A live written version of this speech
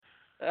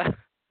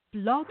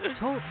Blog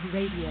Talk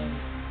Radio.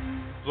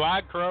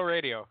 Blog Crow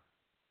Radio.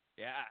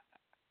 Yeah.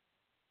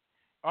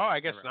 Oh, I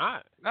guess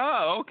not.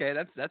 Oh, okay.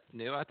 That's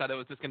new. I thought it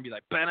was just gonna be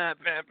like ba-na,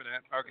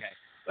 ba-na. Okay.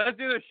 Let's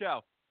do the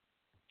show.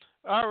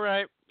 All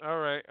right.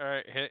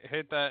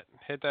 Hit that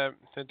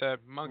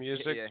Monkey.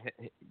 music. Yeah,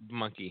 hit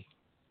monkey.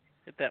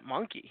 Hit that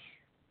monkey.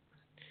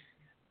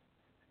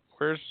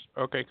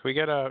 Okay, can we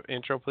get a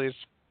intro, please?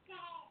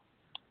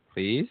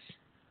 Please.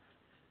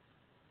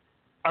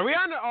 Are we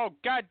on? Oh,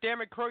 God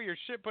damn it, Crow! Your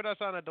shit put us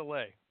on a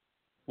delay.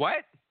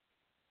 What?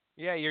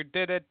 Yeah, you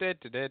did it.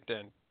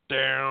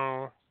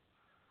 Down.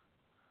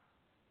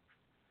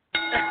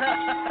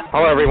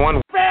 Hello,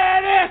 everyone.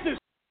 Badasses!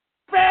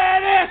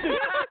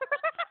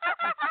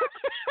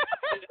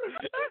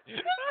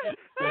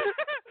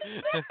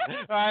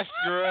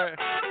 Screw it.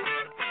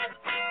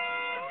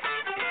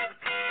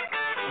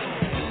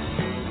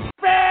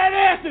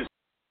 Badasses!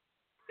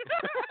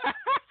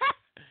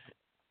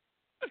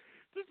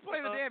 Just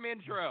play the damn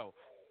intro.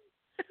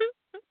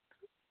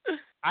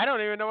 I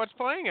don't even know what's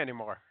playing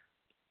anymore.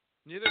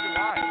 Neither do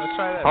I. Let's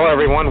try that. Hello,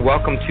 everyone.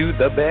 Welcome to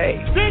the Bay.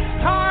 This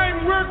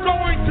time we're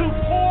going to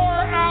pour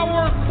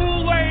our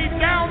Kool-Aid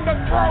down the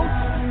throat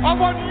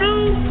of a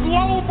new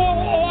global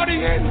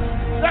audience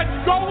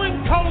that's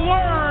going to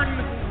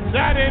learn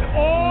that it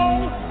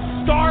all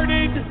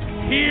started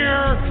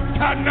here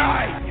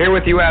tonight. Here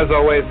with you, as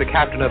always, the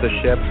captain of the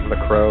ship, the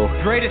Crow.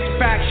 Greatest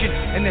faction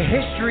in the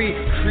history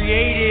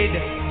created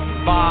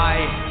by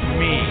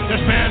me.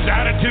 This man's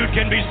attitude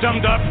can be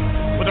summed up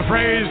with the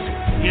phrase,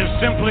 he is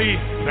simply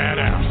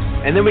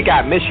badass. And then we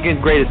got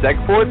Michigan's greatest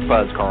export,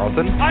 Buzz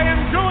Carlton. I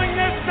am doing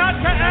this not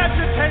to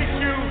agitate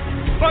you,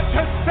 but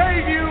to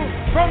save you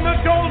from the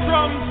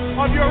doldrums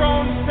of your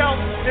own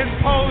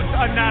self-imposed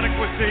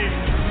inadequacy.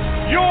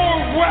 You're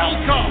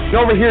welcome. And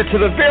over here to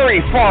the very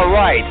far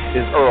right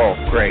is Earl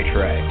Grey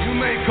Trey. You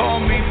may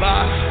call me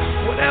by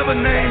whatever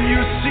name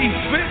you see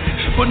fit,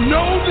 but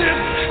know this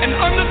and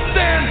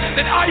understand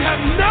that I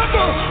have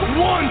never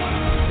once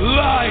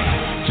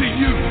lied to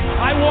you.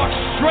 I walk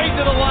straight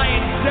to the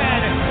lion's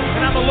den,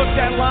 and I'm gonna look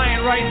that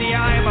lion right in the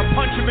eye, I'm gonna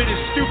punch him in his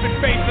stupid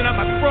face, and I'm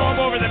gonna throw him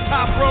over the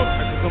top rope.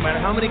 No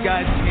matter how many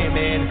guys came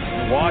in,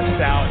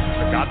 watched out,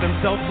 or got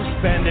themselves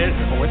suspended,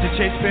 or went to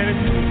chase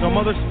fantasy or some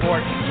other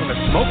sport, when the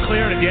smoke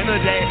cleared, at the end of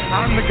the day,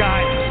 I'm the guy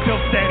still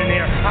standing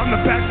here. I'm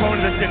the backbone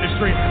of this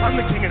industry. I'm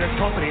the king of this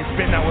company. It's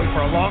been that way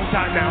for a long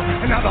time now,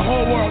 and now the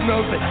whole world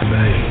knows it.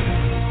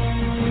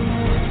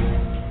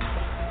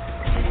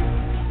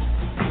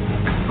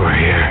 We're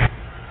here.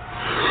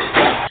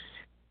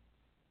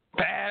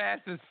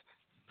 Badasses.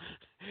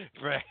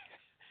 Right.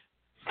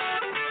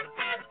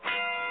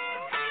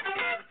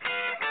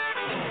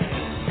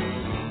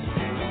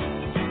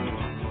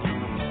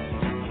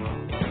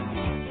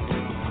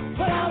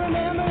 Well, I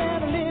remember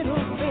every little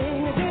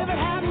thing as if it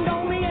happened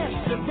on me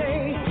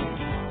yesterday.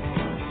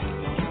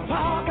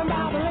 Walking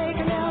by the lake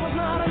and there was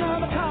not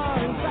another car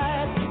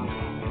inside.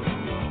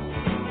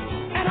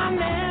 And I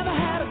never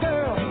had a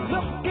girl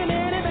looking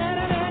any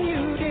better than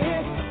you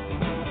did.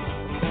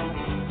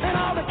 And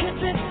all the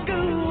kids at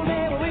school,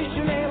 they were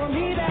wishing they were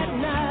me that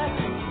night.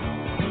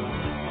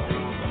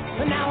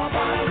 But now our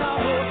bodies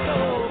are hooked so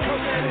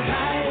close and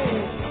tight.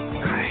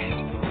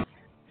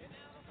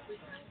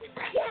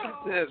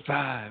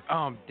 Five.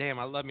 Oh, damn,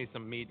 I love me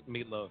some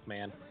meatloaf,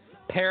 man.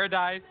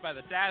 Paradise by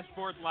the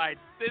Dashboard Lights.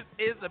 This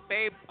is a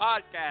Babe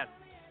podcast.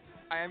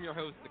 I am your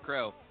host, The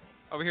Crow.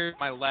 Over here to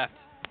my left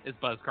is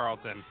Buzz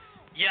Carlton.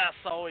 Yes,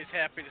 always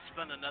happy to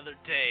spend another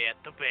day at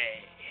the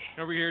Bay.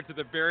 Over here to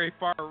the very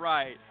far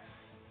right,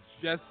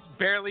 just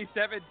barely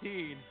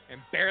 17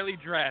 and barely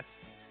dressed,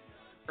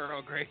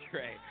 Earl Grey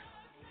Trey.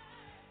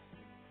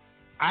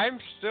 I'm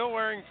still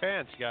wearing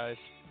pants, guys.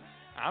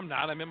 I'm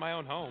not. I'm in my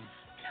own home.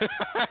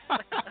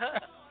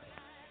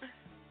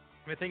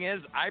 The thing is,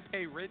 I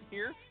pay rent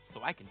here,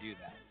 so I can do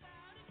that.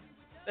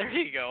 There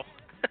you go.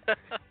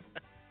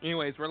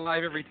 Anyways, we're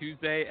live every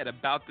Tuesday at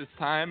about this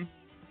time.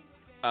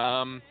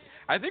 I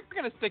think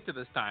we're going to stick to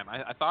this time.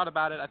 I thought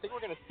about it. I think we're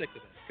going to stick to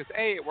this. Because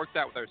A, it works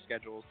out with our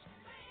schedules.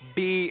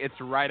 B, it's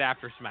right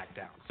after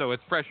Smackdown. So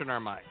it's fresh in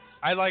our minds.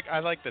 I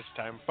like this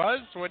time.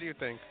 Buzz, what do you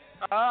think?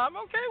 I'm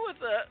okay with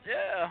that,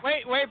 yeah.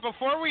 Wait,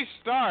 before we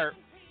start,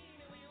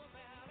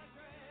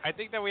 I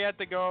think that we have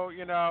to go,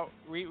 you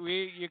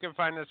can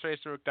find us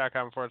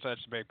Facebook.com/The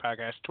Big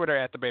Podcast, Twitter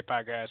at The Big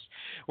Podcast.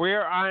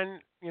 We're on,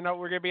 we're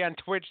going to be on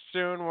Twitch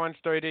soon. Once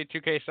Story Day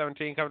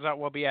 2K17 comes out,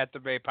 we'll be at The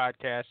Bay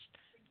Podcast.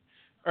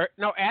 Or,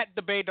 no, at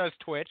The Bay Does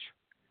Twitch.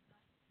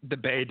 The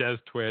Bay does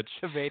Twitch.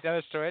 The Bay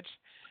Does Twitch.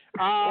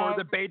 Or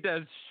the Bay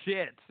does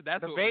shit. That's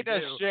the what Bay we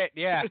does do. shit,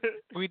 yeah.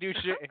 We do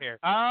shit here.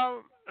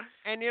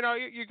 And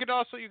you could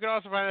also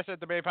find us at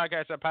the Bay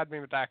Podcast at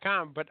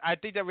podbean.com. But I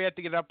think that we have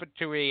to get up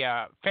to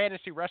a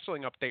fantasy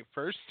wrestling update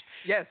first.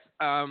 Yes,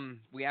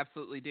 we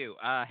absolutely do.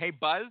 Hey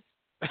Buzz.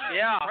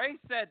 Yeah. Ray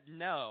said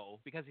no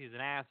because he's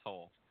an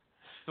asshole.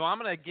 So I'm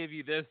gonna give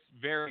you this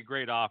very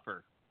great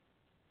offer.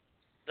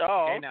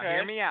 Oh, okay. Now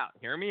hear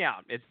me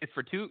out. It's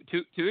for two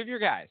of your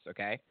guys,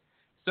 okay?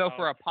 So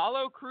for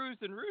Apollo Crews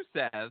and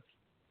Rusev,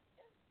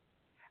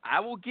 I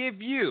will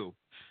give you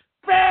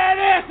Fat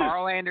asses!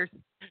 Carl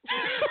Anderson.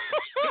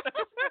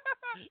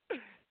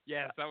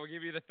 Yes, I will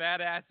give you the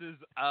fat asses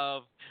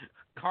of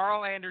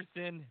Carl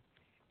Anderson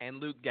and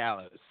Luke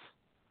Gallows.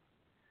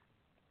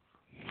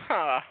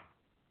 Huh.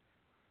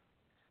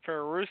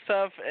 For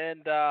Rusev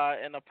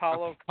and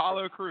Apollo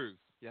Crews.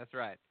 That's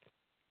right.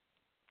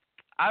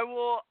 I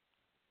will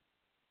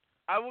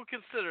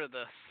consider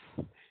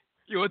this.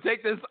 You will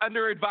take this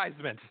under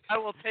advisement. I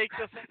will take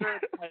this under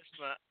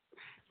advisement.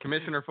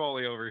 Commissioner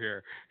Foley over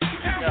here.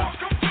 Yeah.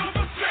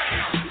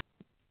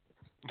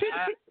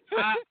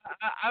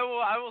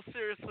 I will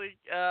seriously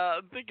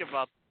think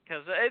about it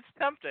because it's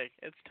tempting.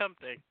 It's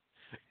tempting.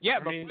 Yeah,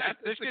 I mean,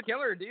 that's a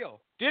killer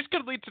deal. This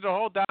could lead to the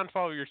whole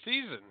downfall of your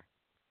season.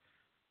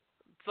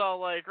 So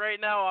like right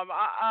now I'm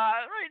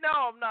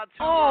not too.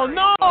 Oh worried,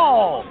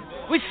 no!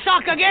 We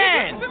suck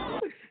again.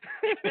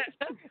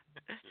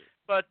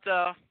 But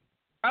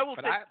I will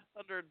take this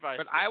under advice.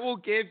 But I will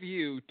give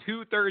you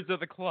 2/3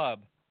 of the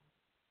club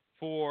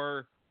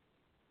for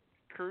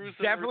Cruz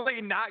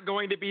definitely not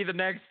going to be the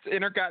next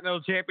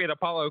Intercontinental Champion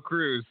Apollo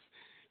Crews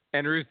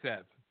and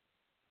Rusev.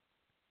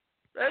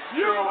 That's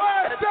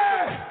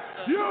USA!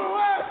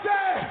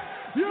 USA!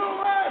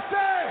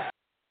 USA!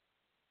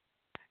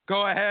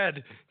 Go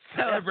ahead,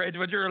 celebrate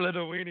with your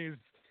little weenies.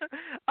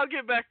 I'll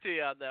get back to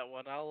you on that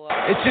one.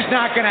 It's just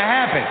not gonna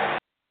happen.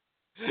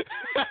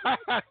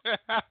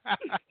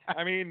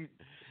 I mean,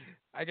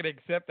 I could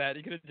accept that.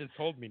 You could have just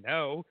told me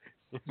no.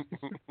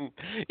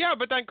 Yeah,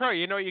 but then Crow,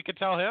 you know what you could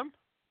tell him?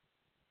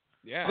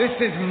 Yeah. This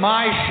is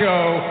my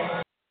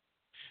show.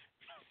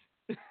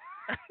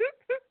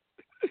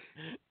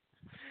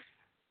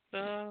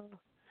 All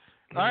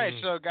right,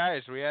 so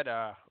guys, we had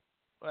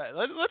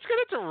let's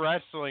get into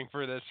wrestling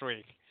for this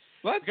week.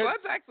 Let's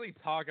actually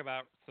talk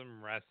about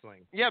some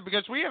wrestling. Yeah,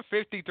 because we have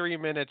 53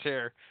 minutes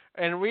here,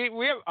 and we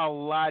have a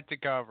lot to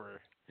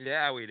cover.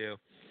 Yeah, we do.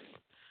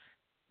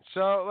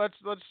 So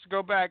let's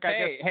go back.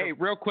 Hey,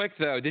 real quick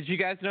though, did you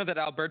guys know that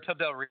Alberto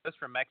Del Rio is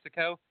from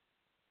Mexico?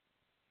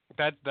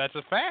 That's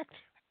a fact.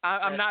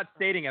 I'm not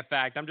stating a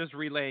fact. I'm just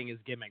relaying his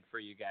gimmick for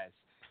you guys.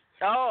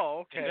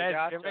 Oh, okay.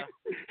 Gotcha.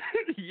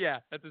 Yeah,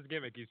 that's his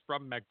gimmick. He's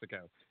from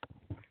Mexico.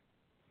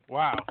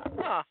 Wow.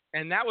 Huh.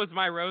 And that was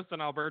my roast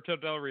on Alberto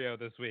Del Rio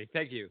this week.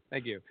 Thank you.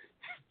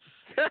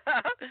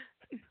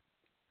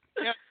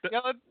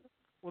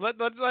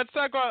 Let's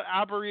talk about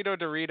Alberto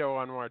Dorito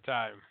one more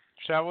time,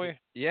 shall we?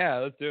 Yeah,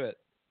 let's do it.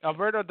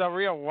 Alberto Del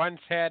Rio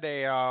once had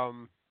he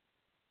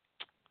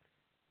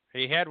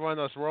had one of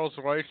those Rolls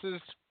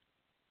Royces.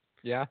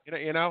 Yeah.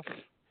 You know,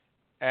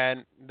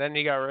 and then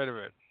he got rid of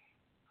it.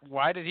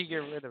 Why did he get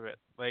rid of it?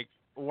 Like,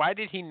 why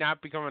did he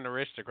not become an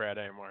aristocrat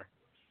anymore?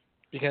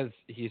 Because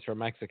he's from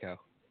Mexico.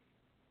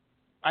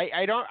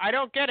 I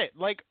don't get it.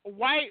 Like,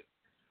 why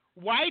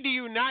do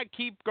you not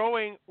keep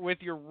going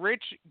with your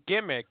rich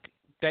gimmick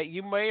that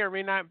you may or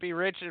may not be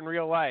rich in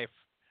real life,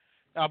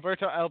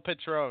 Alberto El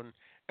Patron?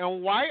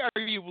 And why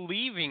are you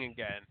leaving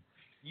again?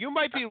 You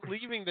might be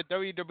leaving the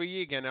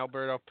WWE again,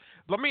 Alberto.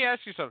 Let me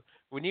ask you something.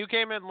 When you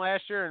came in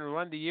last year and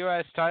won the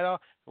U.S.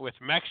 title with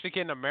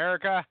Mexican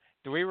America,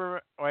 wait,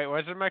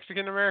 was it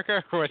Mexican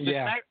America? Or was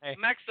it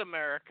Mex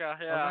America,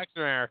 yeah. Mex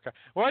America.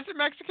 Was it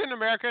Mexican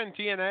America in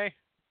TNA?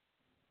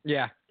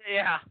 Yeah.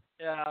 Yeah.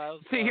 Yeah.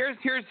 See,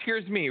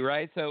 here's me,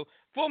 right? So,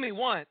 fool me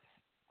once,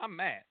 I'm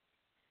mad.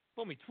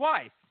 Fool me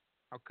twice,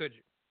 how could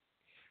you?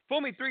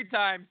 Fool me 3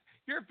 times,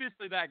 you're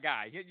officially that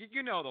guy.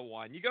 You know the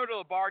one. You go to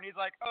a bar and he's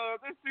like, oh,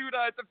 this dude,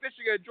 it's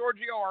officially a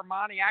Giorgio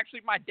Armani.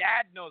 Actually, my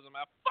dad knows him.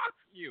 Fuck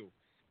you.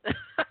 I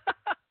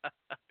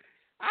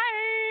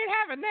ain't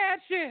having that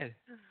shit.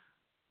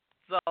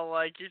 So,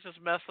 like, you're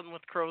just messing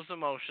with Crow's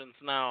emotions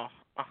now.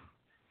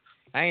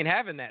 I ain't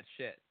having that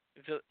shit.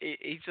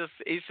 He's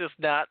just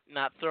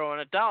not throwing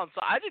it down.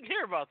 So I didn't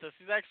hear about this.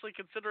 He's actually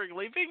considering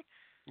leaving.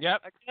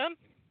 Yep. Again.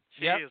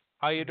 Yep. Jeez.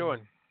 How you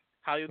doing?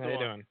 How you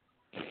doing?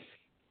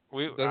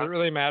 Does it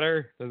really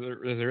matter? Does it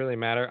really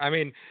matter? I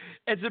mean,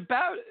 that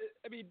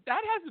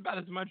has about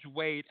as much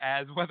weight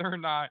as whether or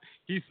not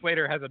Heath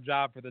Slater has a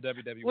job for the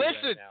WWE right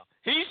Listen, now.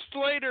 Heath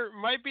Slater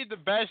might be the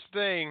best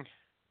thing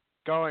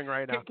going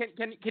right now.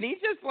 Can he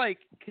just like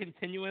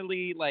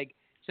continually like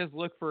just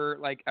look for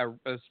like a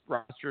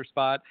roster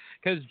spot?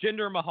 Because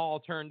Jinder Mahal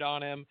turned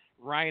on him.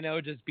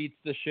 Rhino just beats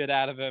the shit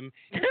out of him.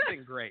 It's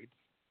been great.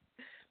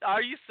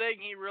 Are you saying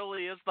he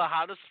really is the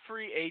hottest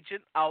free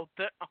agent out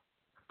there?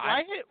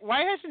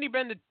 Why hasn't he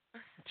been to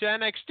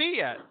NXT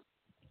yet?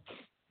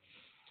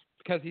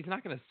 Because he's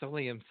not going to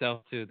sully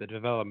himself to the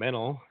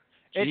developmental.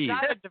 Jeez. It's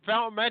not a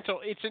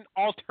developmental. It's an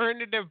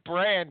alternative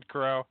brand,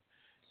 Crow.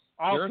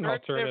 You're an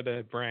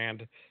alternative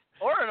brand.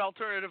 Or an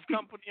alternative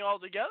company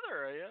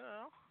altogether, you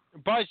know.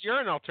 Buzz, you're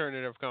an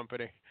alternative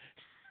company.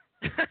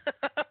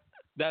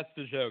 That's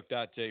the joke.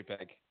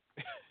 .jpg.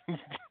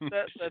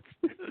 That's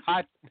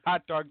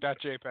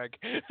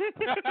hotdog.jpg.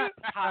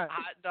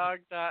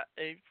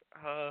 Hotdog.ape.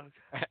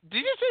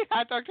 Did you say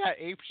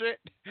hotdog.ape shit?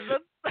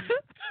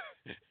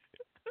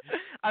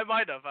 I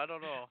might have. I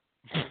don't know.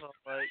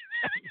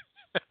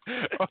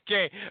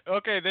 Okay.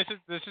 This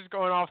is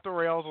going off the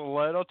rails a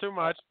little too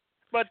much.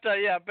 But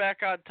yeah,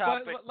 back on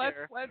topic.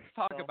 Let's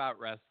talk about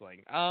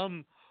wrestling.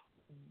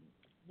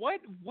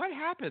 What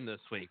happened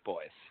this week,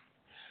 boys?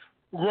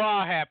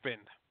 Raw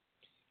happened.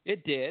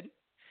 It did.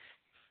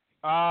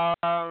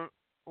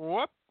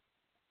 Whoop.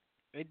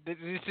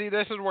 You see,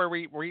 this is where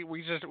we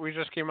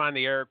just came on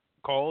the air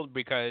cold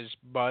because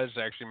Buzz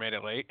actually made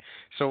it late.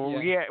 So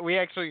we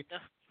actually.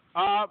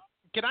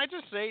 Can I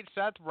just say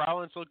Seth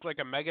Rollins looked like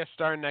a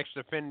megastar next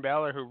to Finn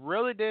Balor, who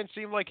really didn't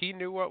seem like he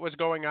knew what was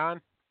going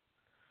on?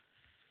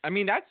 I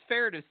mean, that's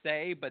fair to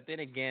say, but then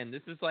again,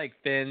 this is like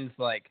Finn's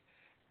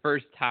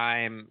first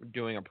time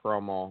doing a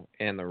promo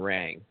in the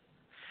ring.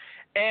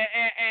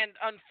 And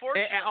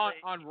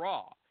unfortunately on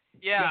Raw.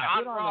 Yeah,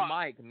 on Raw. The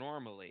mic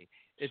normally.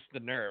 It's the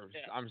nerves,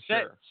 I'm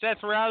sure.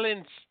 Seth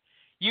Rollins,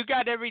 you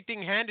got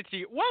everything handed to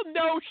you. Well,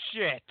 no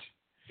shit.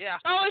 Yeah.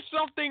 Tell us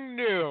something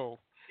new.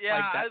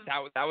 Yeah,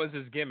 that was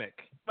his gimmick.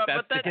 But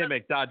the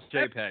gimmick,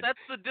 JPEG. That's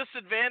the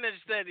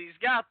disadvantage that he's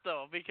got,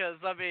 though, because,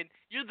 I mean,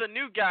 you're the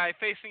new guy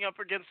facing up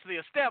against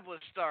the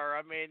established star.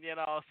 I mean,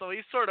 so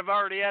he's sort of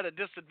already at a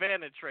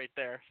disadvantage right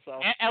there. So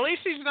at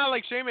least he's not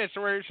like Sheamus,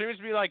 where Sheamus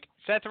would be like,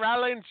 Seth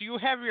Rollins, you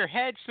have your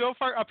head so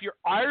far up your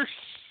arse.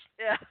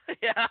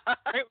 Yeah.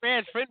 Right,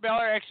 man, Finn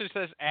Balor actually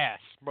says ass,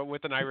 but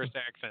with an Irish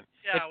accent.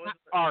 Yeah, it's not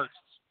arse.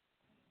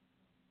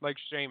 Like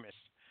Sheamus.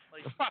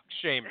 Fuck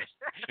Sheamus.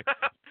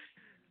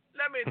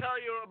 Let me tell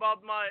you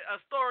about a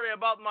story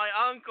about my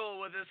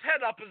uncle with his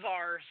head up his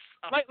arse.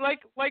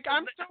 Like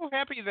I'm so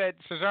happy that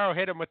Cesaro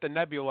hit him with the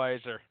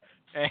nebulizer,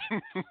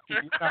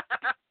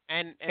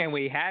 and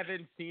we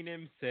haven't seen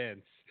him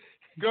since.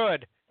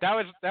 Good. That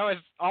was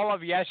all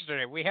of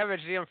yesterday. We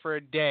haven't seen him for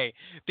a day.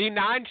 The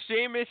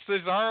non-Sheamus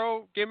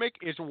Cesaro gimmick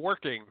is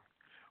working.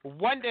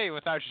 One day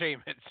without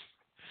Sheamus.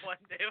 One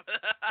day.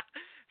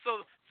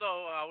 So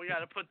we got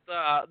to put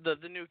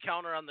the new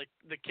counter on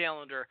the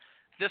calendar.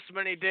 This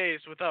many days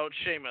without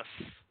Sheamus.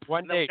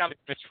 One day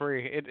Sheamus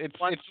free.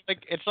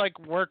 It's like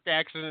work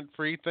accident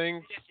free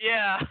thing.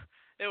 Yeah,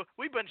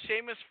 we've been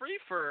Sheamus free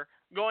for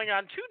going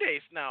on 2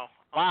 days now.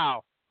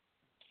 Wow.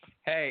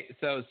 Hey,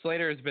 so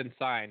Slater has been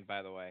signed,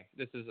 by the way.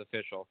 This is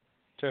official.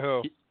 To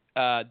who?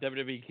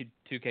 WWE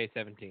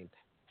 2K17.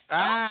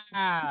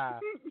 Ah.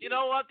 You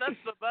know what? That's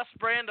the best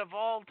brand of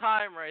all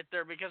time right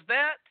there, because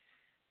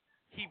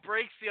he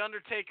breaks the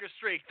Undertaker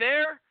streak.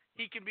 There,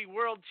 he can be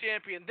world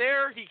champion.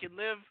 There, he can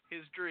live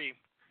his dream.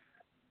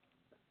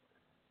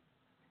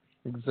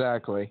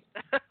 Exactly.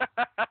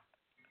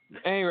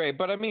 Anyway,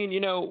 but I mean,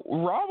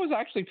 Raw was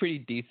actually pretty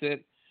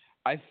decent.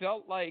 I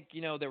felt like,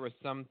 there were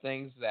some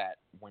things that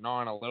went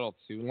on a little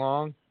too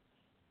long.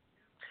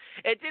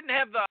 It didn't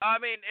have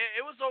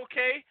it was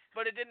okay,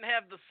 but it didn't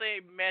have the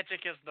same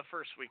magic as the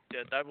first week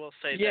did. I will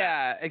say that.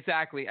 Yeah,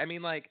 exactly. I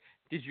mean,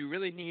 did you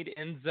really need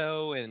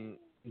Enzo and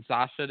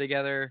Sasha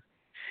together?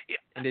 Yeah.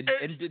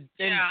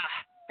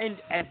 And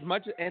as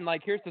much, and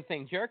here's the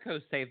thing, Jericho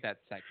saved that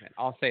segment.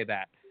 I'll say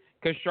that.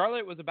 Because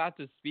Charlotte was about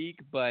to speak,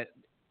 but,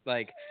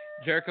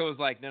 Jericho was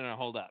like, no,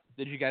 hold up.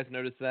 Did you guys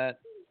notice that?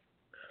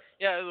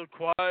 Yeah, it was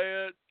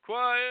quiet.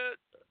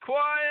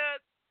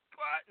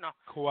 No.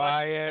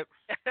 Quiet.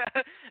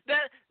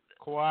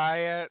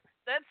 Quiet.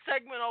 That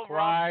segment overall.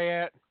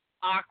 Quiet.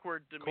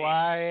 Awkward to me.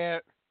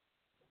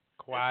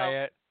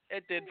 Quiet.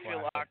 It did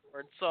feel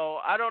awkward. So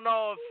I don't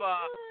know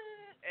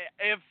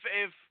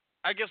if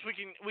I guess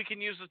we can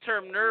use the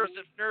term nerves.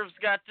 If nerves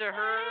got to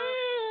her,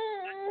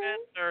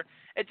 or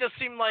it just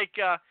seemed like.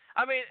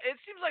 It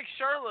seems like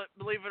Charlotte,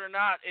 believe it or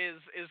not,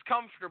 is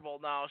comfortable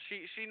now.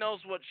 She knows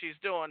what she's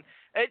doing.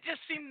 It just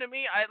seemed to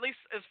me, at least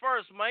as far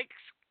as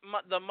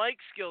the mic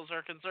skills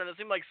are concerned, it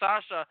seemed like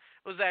Sasha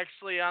was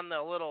actually on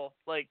the little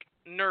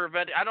nerve.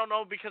 I don't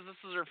know, because this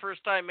is her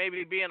first time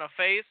maybe being a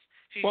face.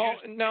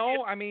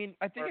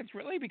 I think it's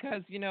really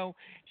because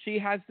she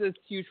has this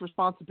huge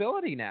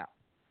responsibility now.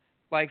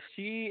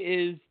 She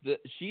is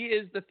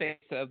the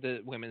face of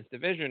the women's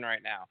division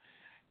right now,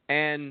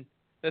 and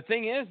the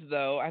thing is,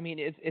 though,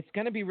 it's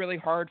going to be really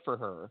hard for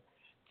her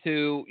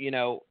to,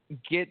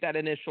 get that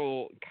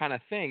initial kind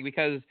of thing,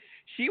 because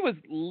she was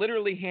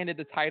literally handed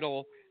the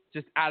title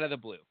just out of the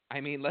blue.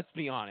 Let's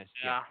be honest.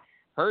 Yeah.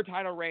 Her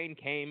title reign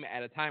came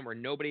at a time where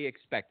nobody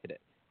expected it,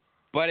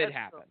 but it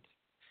happened.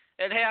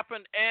 It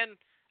happened, and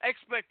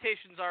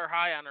expectations are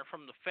high on her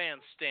from the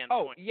fans'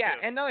 standpoint. Oh, yeah,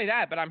 too. and not only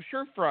that, but I'm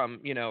sure from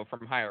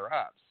higher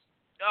ups.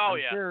 Oh,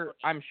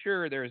 I'm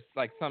sure there's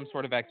some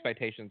sort of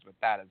expectations with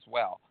that as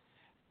well.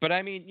 But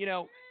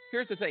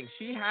here's the thing.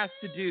 She has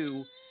to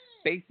do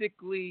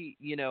basically,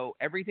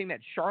 everything that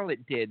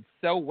Charlotte did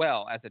so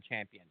well as a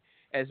champion.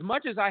 As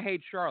much as I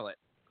hate Charlotte,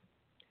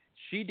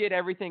 she did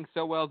everything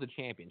so well as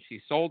a champion. She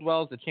sold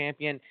well as a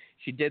champion.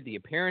 She did the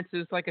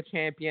appearances like a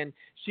champion.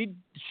 She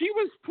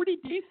was pretty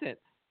decent.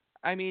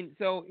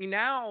 So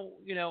now,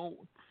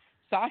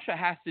 Sasha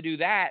has to do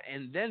that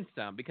and then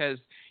some, because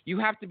you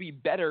have to be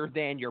better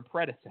than your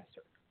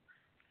predecessor.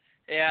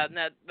 Yeah, and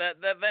that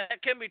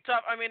can be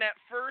tough. I mean, at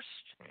first,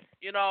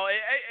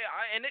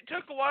 and it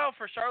took a while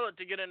for Charlotte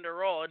to get into a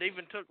role. It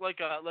even took like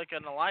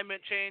an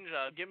alignment change,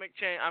 a gimmick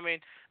change. I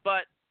mean,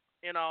 but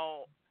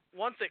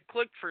once it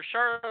clicked for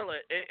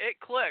Charlotte, it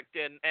clicked,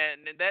 and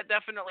that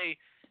definitely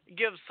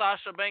gives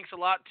Sasha Banks a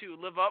lot to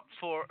live up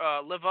to,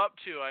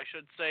 I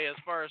should say, as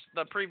far as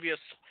the previous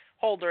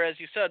holder, as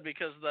you said,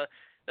 because the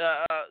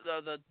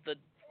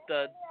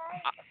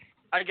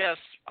I guess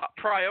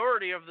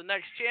priority of the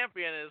next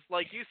champion is,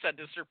 like you said,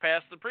 to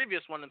surpass the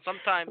previous one, and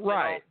sometimes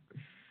right.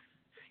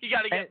 You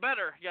got to get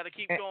better. You got to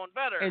keep going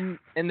better.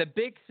 And the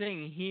big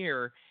thing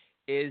here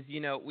is,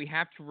 we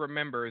have to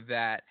remember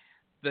that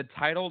the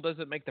title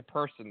doesn't make the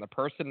person. The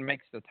person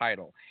makes the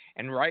title.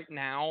 And right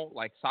now,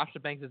 like, Sasha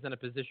Banks is in a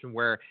position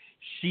where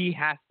she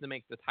has to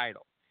make the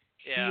title.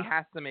 Yeah. She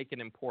has to make it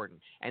important.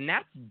 And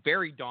that's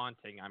very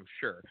daunting, I'm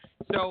sure.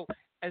 So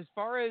as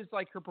far as,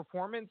 like, her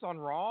performance on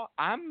Raw,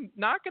 I'm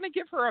not going to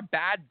give her a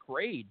bad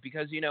grade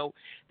because,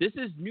 this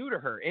is new to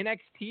her.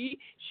 NXT,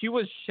 she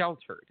was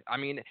sheltered. I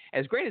mean,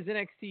 as great as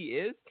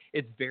NXT is,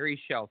 it's very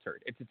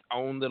sheltered. It's its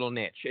own little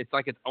niche. It's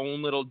like its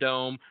own little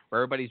dome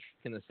where everybody's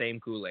drinking the same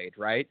Kool-Aid,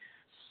 right?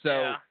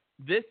 So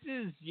this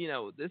is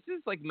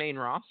like main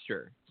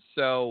roster.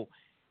 So,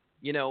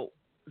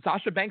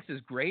 Sasha Banks is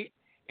great,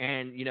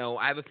 and,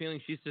 I have a feeling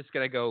she's just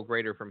going to go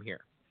greater from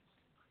here.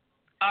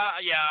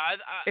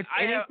 If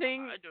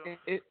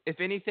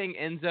anything,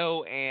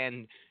 Enzo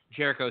and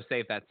Jericho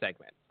saved that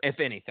segment. If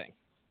anything,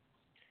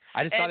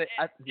 I just thought it.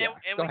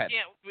 Go ahead.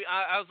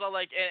 I was all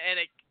like,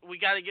 we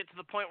got to get to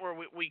the point where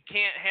we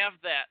can't have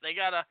that. They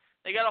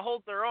gotta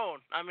hold their own.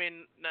 I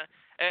mean,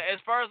 as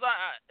far as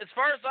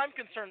I'm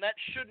concerned, that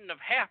shouldn't have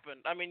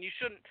happened. I mean, you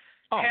shouldn't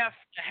have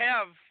to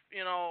have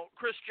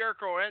Chris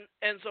Jericho and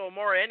Enzo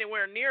Amore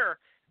anywhere near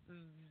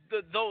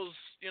those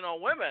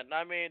women.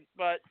 I mean,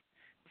 but.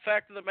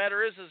 Fact of the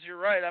matter is you're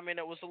right. I mean,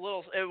 it was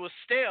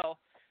stale.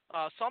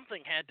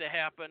 Something had to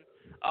happen.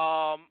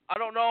 I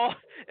don't know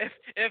if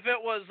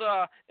it was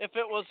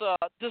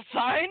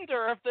designed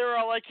or if they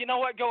were like, you know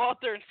what, go out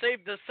there and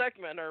save this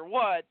segment or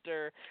what.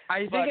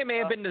 I think it may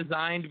have been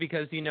designed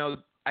because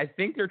I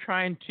think they're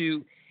trying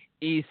to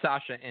ease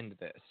Sasha into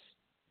this.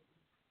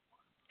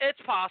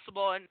 It's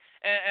possible,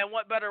 and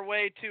what better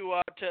way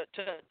to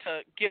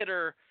get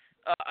her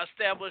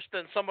established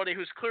than somebody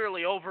who's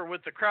clearly over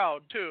with the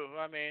crowd too.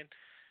 I mean.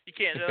 You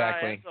can't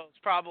deny Enzo's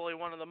probably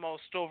one of the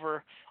most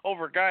over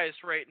guys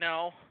right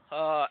now.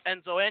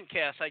 Enzo and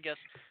Cass, I guess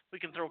we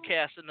can throw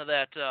Cass into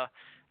that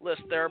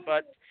list there.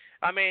 But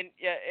I mean,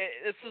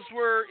 this is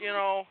where you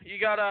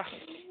gotta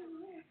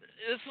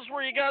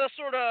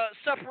sort of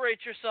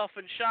separate yourself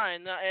and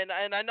shine.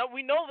 And I know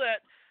we know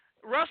that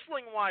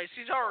wrestling wise,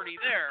 she's already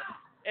there.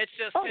 It's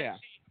just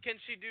can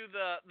she do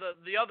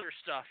the other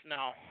stuff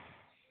now?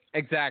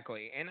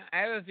 Exactly, and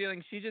I have a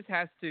feeling she just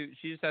has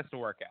to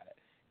work at it.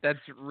 That's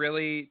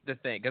really the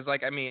thing. Because,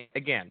 like, I mean,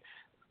 again,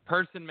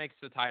 person makes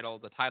the title.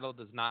 The title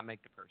does not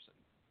make the person.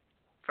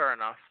 Fair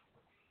enough.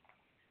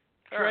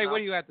 Trey, what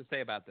do you have to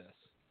say about this?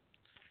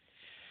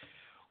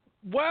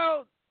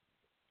 Well,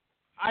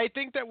 I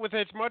think that with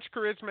as much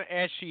charisma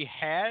as she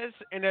has,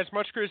 and as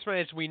much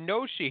charisma as we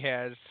know she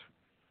has,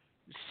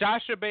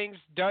 Sasha Banks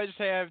does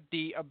have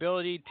the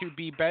ability to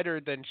be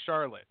better than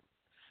Charlotte.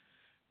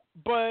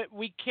 But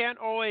we can't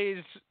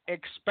always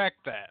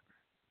expect that.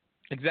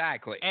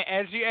 Exactly.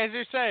 As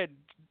you said,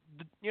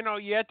 you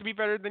have to be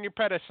better than your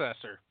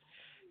predecessor.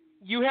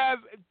 You have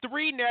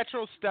 3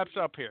 natural steps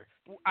up here.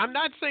 I'm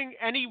not saying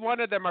any one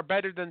of them are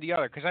better than the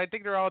other because I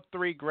think they're all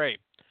 3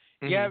 great.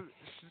 Mm-hmm. You have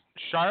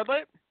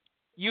Charlotte,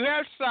 you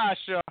have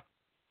Sasha,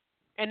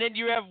 and then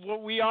you have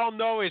what we all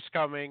know is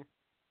coming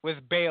with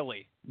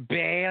Bayley.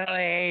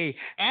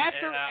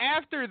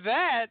 After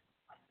that,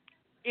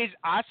 is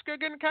Asuka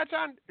going to catch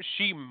on?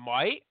 She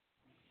might.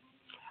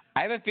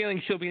 I have a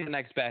feeling she'll be the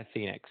next Beth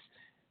Phoenix.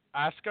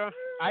 Asuka?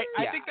 I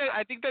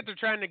think that they're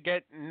trying to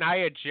get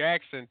Nia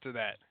Jax into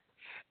that.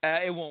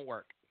 It won't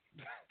work.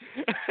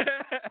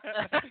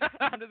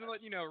 I'm just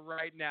letting you know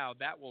right now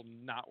that will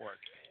not work.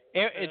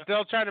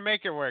 They'll try to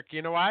make it work.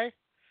 You know why?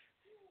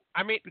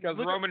 I mean, because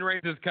Roman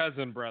Reigns'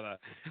 cousin, brother.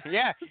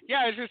 Yeah.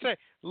 I was gonna say,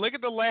 look at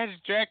the last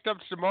jacked up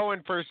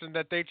Samoan person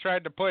that they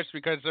tried to push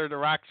because they're The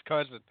Rock's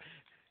cousin.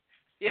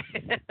 Yeah.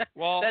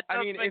 Well, I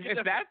mean,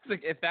 if that's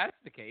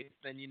the case,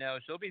 then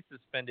she'll be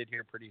suspended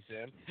here pretty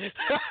soon.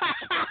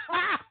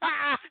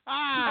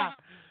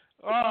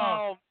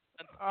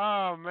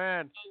 Oh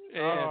man.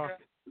 Yeah.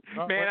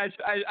 Man,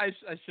 I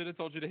should have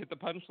told you to hit the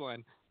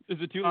punchline. Is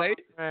it too late?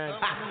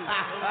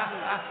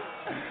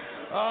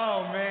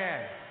 Oh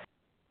man.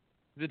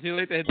 Is it too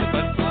late to hit the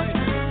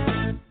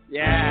punchline?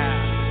 Yeah.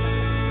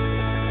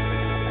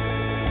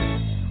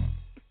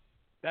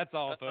 That's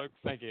all, folks.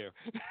 Thank you.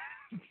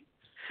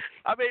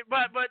 I mean,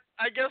 but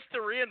I guess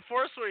to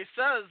reinforce what he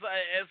says,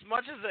 as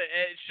much as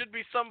it should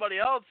be somebody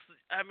else,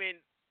 I mean,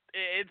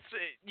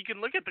 you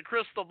can look at the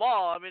crystal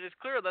ball. I mean, it's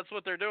clear that's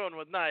what they're doing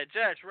with Nia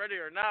Jax, ready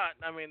or not.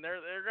 I mean,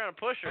 they're going to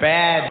push her.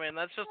 Bad. I mean,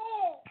 that's just.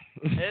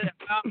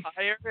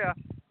 I hear ya.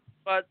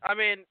 But I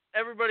mean,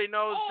 everybody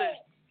knows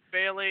that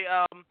Bayley.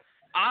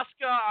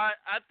 Asuka,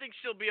 I think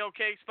she'll be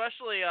okay.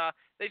 Especially,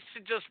 they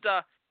should just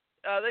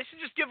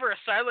give her a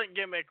silent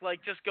gimmick,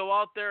 like just go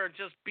out there and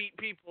just beat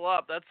people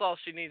up. That's all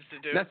she needs to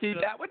do. Now, see,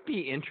 that would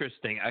be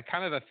interesting. A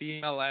kind of a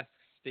female-esque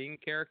Sting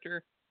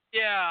character.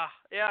 Yeah,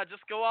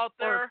 just go out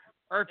there.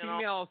 Or a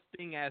female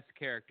Sting-esque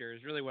character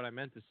is really what I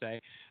meant to say.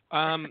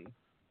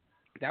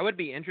 That would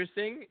be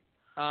interesting.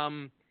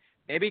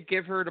 Maybe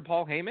give her to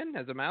Paul Heyman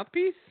as a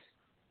mouthpiece.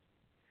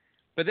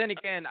 But then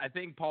again, I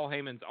think Paul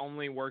Heyman's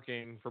only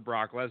working for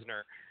Brock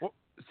Lesnar.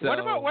 So, what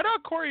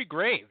about Corey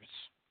Graves?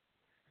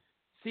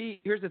 See,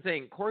 here's the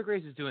thing. Corey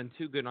Graves is doing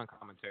too good on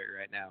commentary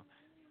right now.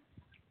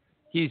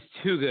 He's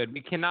too good.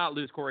 We cannot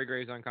lose Corey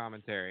Graves on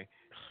commentary.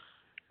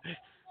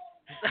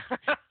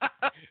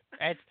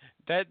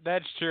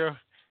 That's true.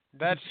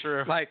 That's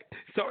true. Like,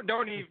 so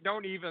don't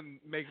even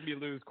make me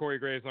lose Corey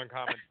Graves on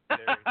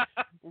commentary.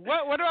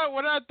 What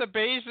about the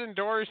base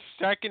endorsed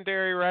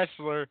secondary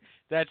wrestler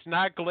that's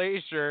not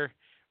Glacier?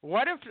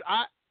 What if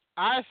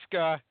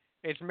Asuka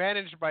is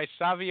managed by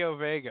Savio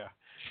Vega?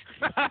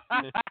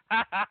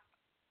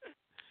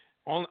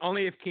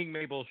 Only if King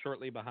Mabel's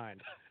shortly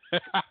behind.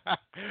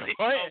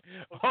 Jose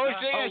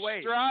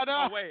Estrada?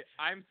 Oh wait,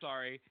 I'm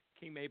sorry.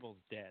 King Mabel's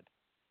dead.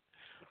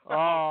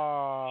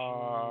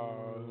 Oh.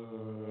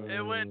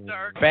 It went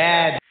dark.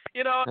 Bad.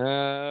 You know.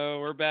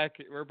 We're back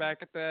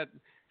at that.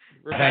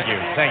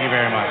 Thank you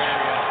very much.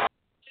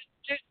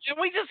 And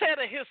we just had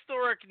a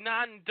historic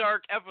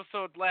non-dark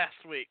episode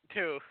last week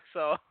too.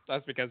 So.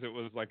 That's because it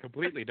was like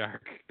completely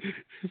dark.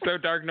 So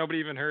dark nobody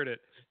even heard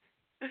it.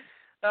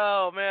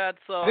 Oh man,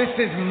 so. This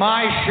is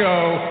my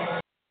show.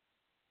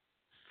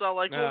 So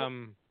like.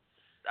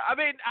 I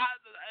mean,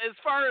 as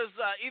far as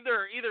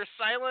either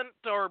silent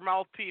or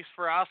mouthpiece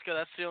for Asuka,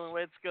 that's the only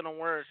way it's gonna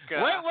work.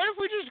 What if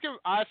we just give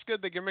Asuka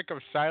the gimmick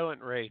of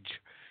Silent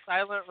Rage?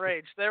 Silent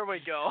Rage. There we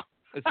go.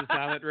 It's a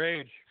Silent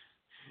Rage,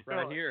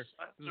 right here.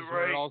 This is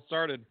where it all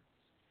started.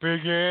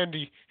 Big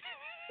Andy.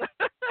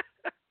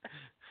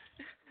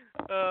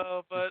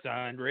 But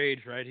Silent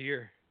Rage, right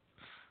here.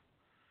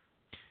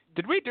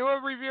 Did we do a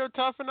review of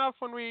Tough Enough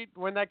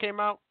when that came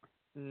out?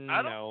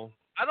 No.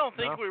 I don't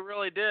think we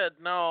really did.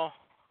 No.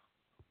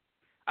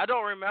 I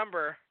don't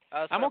remember.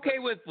 I'm okay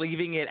with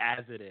leaving it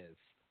as it is.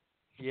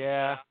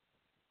 Yeah.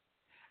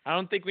 I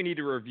don't think we need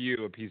to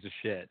review a piece of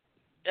shit.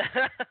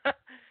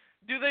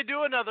 Do they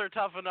do another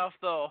Tough Enough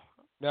though?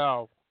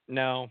 No.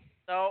 No.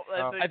 No.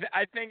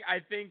 I think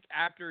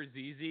after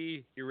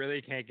ZZ, you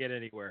really can't get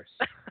any worse.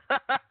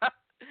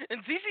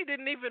 And ZZ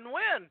didn't even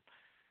win.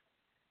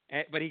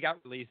 But he got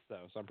released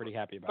though, so I'm pretty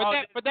happy about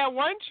it. But that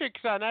one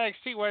chick's on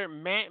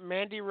NXT,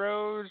 Mandy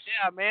Rose.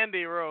 Yeah,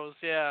 Mandy Rose.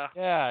 Yeah.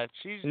 Yeah,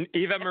 she's.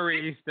 Eva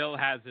Marie still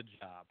has a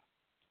job.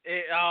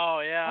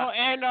 Oh yeah. Oh,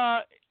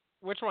 and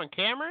which one,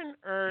 Cameron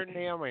or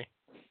Naomi?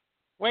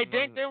 Wait,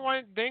 didn't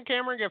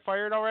Cameron get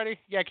fired already?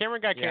 Yeah,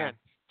 Cameron got canned.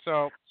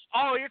 So.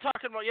 Oh, you're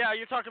talking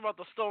about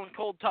the Stone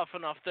Cold Tough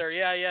Enough there.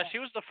 Yeah. She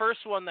was the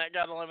first one that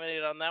got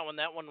eliminated on that one.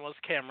 That one was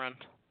Cameron.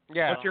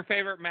 Yeah. What's your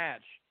favorite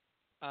match?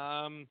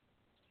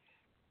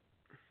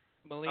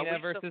 Melina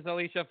versus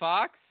Alicia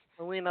Fox?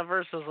 Melina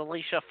versus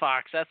Alicia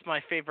Fox. That's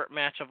my favorite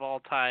match of all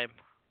time.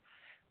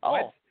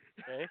 What? Oh.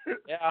 Okay.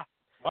 Yeah.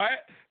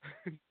 What?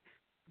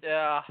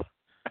 Yeah.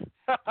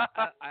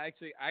 I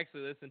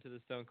actually listened to the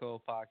Stone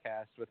Cold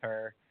podcast with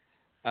her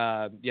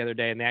the other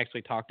day, and they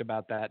actually talked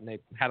about that, and they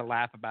had a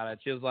laugh about it.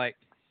 He was like,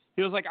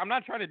 I'm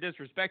not trying to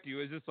disrespect you.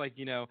 It's just like,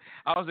 I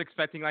was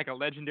expecting like a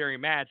legendary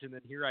match, and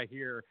then here I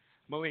hear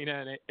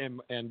Melina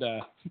and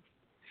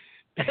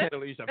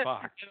Alicia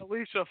Fox.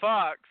 Alicia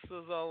Fox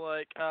is all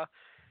like,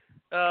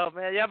 oh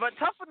man, yeah, but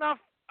Tough Enough.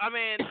 I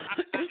mean,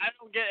 I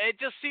don't get it. It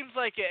just seems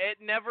like it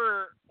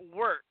never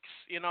works.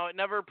 It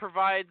never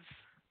provides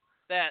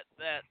that.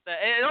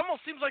 It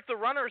almost seems like the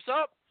runners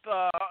up,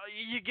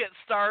 you get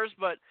stars,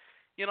 but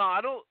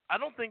I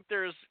don't think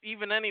there's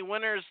even any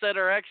winners that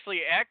are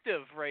actually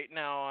active right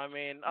now. I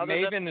mean,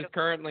 Maven is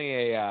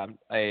currently a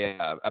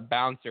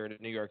bouncer at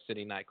a New York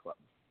City nightclub.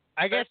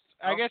 I guess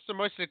the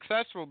most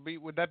successful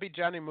would that be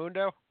Johnny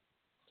Mundo?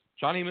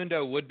 Johnny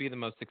Mundo would be the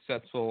most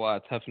successful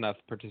Tough Enough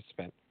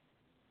participant.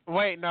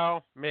 Wait,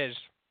 no, Miz.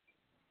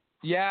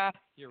 Yeah,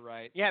 you're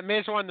right. Yeah,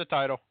 Miz won the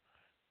title.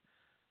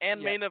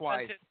 And main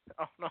twice. evented.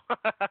 Oh no.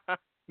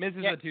 Miz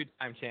is a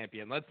two-time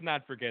champion. Let's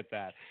not forget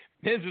that.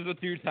 Miz is a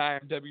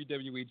two-time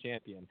WWE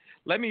champion.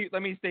 Let me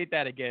state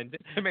that again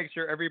just to make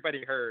sure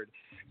everybody heard.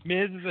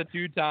 Miz is a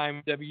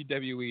two-time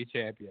WWE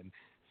champion.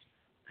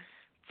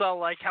 So,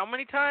 like, how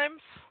many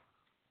times?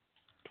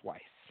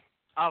 Twice.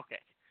 Okay.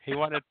 He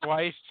won it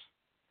twice?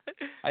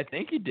 I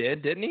think he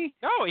did, didn't he?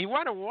 No, he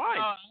won it once.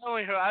 I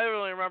only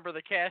remember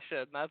the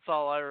cash-in. That's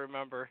all I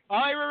remember.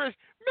 All I remember is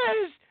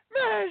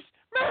Miz!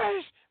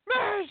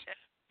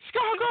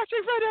 Skull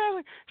Crushing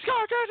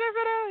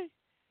Finale!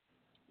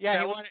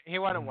 Yeah, he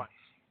won it once.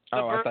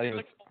 Oh, I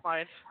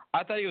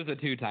thought he was a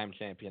two-time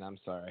champion. I'm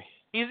sorry.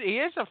 He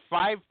is a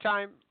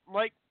 5-time,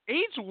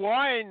 he's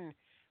won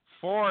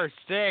 4,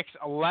 6,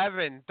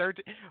 11,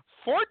 13,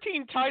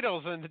 14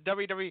 titles in the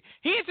WWE.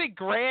 He is a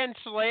Grand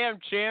Slam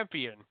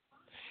champion.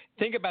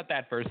 Think about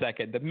that for a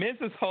second. The Miz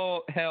has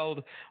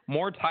held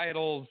more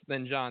titles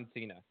than John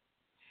Cena.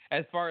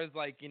 As far as,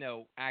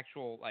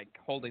 actual,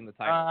 holding the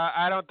title.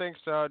 I don't think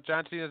so.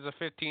 John Cena is a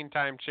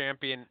 15-time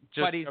champion.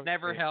 But he's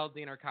never held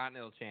the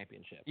Intercontinental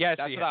Championship. Yes,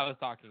 That's what I was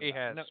talking about. He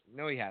has.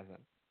 No, he hasn't.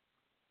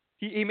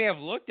 He may have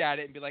looked at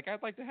it and be like,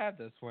 I'd like to have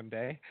this one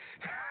day.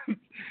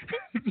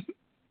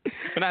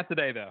 But not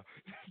today, though.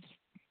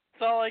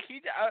 So,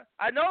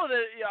 I know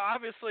that,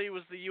 obviously he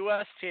was the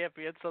U.S.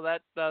 champion, so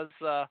that does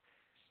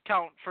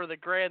count for the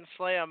Grand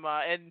Slam.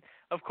 And,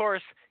 of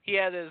course, he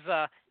had his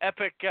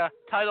epic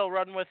title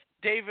run with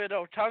David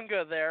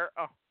Otunga there.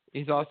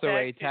 He's also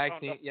a tag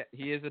team. Yeah,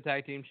 he is a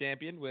tag team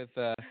champion with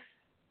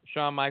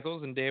Shawn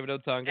Michaels and David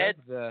Otunga.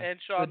 And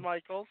Shawn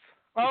Michaels.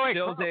 Oh, wait,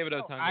 still David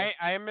Otunga.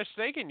 I am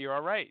mistaken. You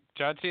are right.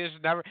 John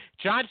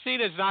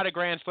Cena is not a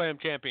Grand Slam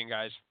champion,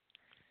 guys.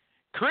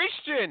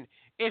 Christian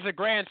is a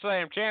Grand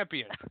Slam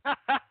champion.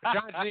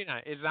 John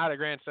Cena is not a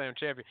Grand Slam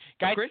champion.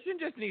 Guys, Christian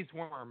just needs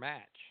one more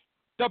match.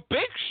 The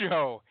Big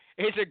Show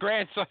is a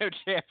Grand Slam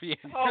champion.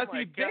 Oh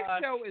the Big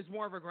Show is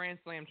more of a Grand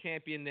Slam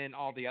champion than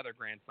all the other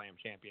Grand Slam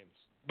champions.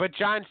 But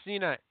John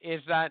Cena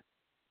is not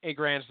a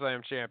Grand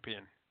Slam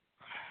champion.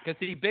 Because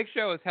the Big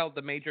Show has held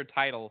the major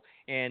title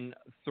in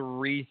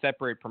 3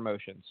 separate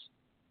promotions.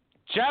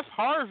 Jeff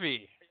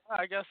Harvey.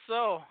 I guess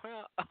so.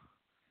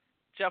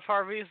 Jeff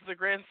Harvey is the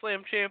Grand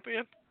Slam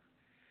champion.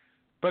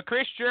 But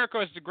Chris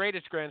Jericho is the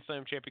greatest Grand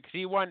Slam champion because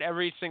he won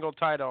every single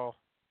title.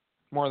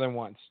 More than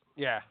once.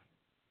 Yeah.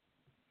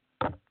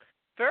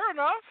 Fair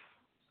enough.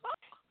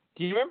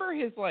 Do you remember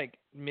his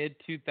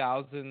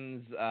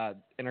mid-2000s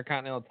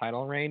Intercontinental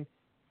title reign?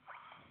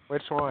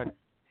 Which one?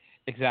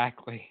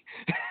 Exactly.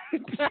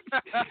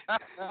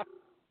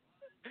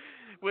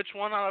 Which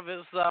one out of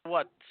his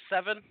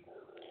 7?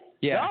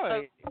 Yeah.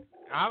 No,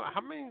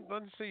 how many?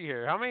 Let's see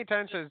here. How many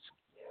times has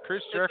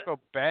Chris Jericho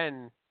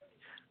been?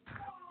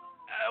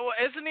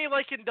 Isn't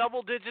he in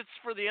double digits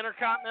for the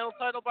Intercontinental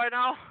title by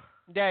now?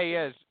 Yeah, he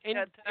is. And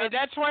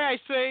that's why I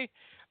say,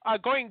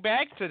 going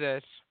back to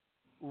this,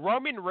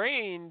 Roman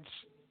Reigns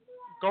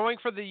going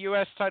for the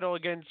U.S. title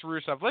against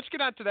Rusev. Let's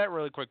get on to that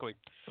really quickly.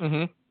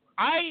 Mm-hmm.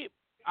 I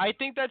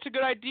think that's a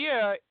good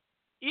idea.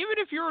 Even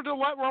if you were to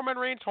let Roman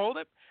Reigns hold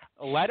it,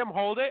 let him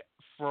hold it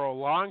for a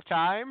long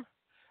time.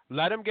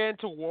 Let him get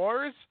into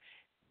wars.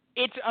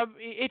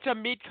 It's a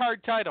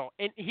mid-card title,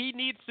 and he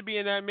needs to be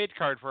in that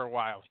mid-card for a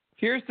while.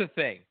 Here's the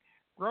thing.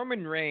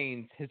 Roman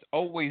Reigns has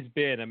always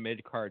been a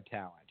mid-card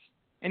talent,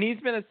 and he's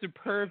been a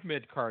superb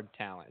mid-card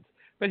talent.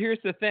 But here's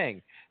the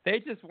thing. They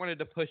just wanted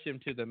to push him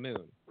to the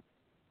moon.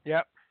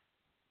 Yep.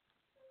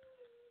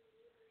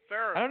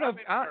 Fair. I don't know.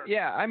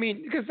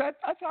 Because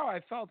that's how I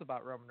felt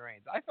about Roman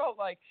Reigns. I felt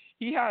like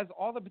he has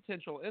all the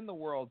potential in the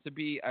world to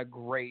be a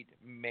great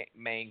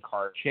main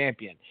card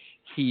champion.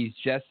 He's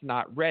just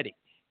not ready.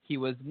 He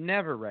was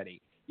never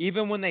ready.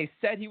 Even when they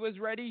said he was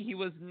ready, he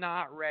was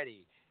not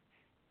ready.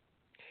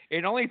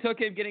 It only took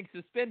him getting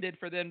suspended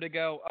for them to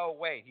go, oh,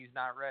 wait, he's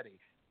not ready.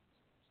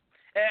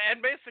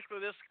 And basically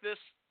this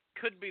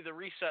could be the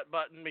reset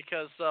button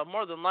because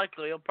more than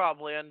likely he'll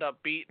probably end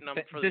up beating him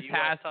for the U.S.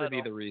 title. This has to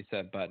be the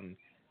reset button.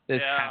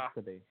 This has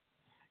to be.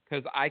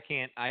 Because I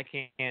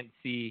can't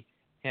see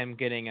him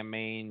getting a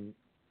main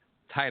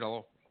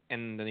title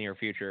in the near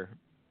future.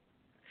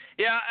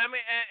 Yeah,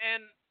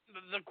 and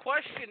the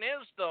question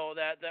is, though,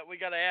 that we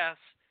got to ask,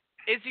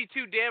 is he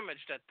too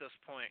damaged at this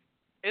point?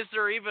 Is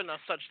there even a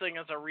such thing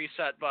as a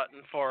reset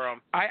button for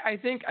him? I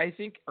think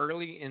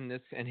early in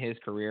his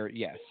career,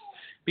 yes.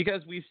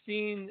 Because we've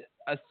seen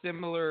a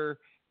similar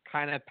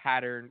kind of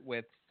pattern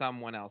with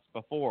someone else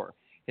before.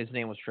 His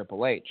name was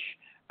Triple H.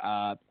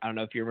 I don't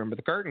know if you remember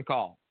the curtain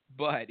call,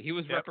 but he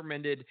was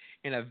reprimanded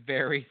in a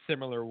very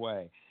similar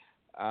way.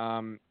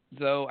 So,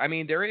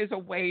 there is a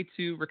way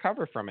to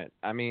recover from it.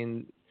 I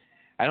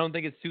don't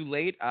think it's too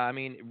late.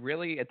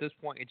 Really, at this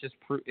point,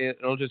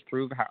 it'll just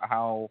prove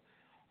how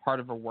hard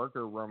of a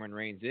worker Roman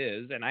Reigns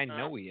is, and I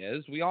know he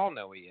is. We all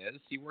know he is.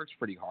 He works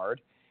pretty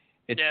hard.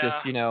 It's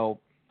just,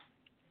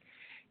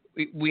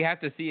 we have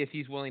to see if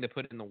he's willing to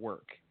put in the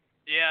work.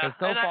 Yeah.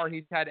 Because so far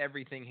he's had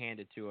everything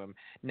handed to him.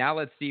 Now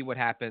let's see what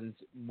happens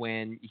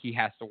when he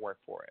has to work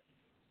for it.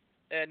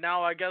 And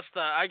now I guess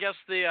I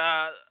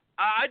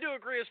do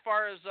agree as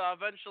far as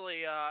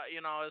eventually,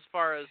 as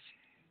far as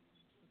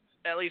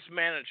at least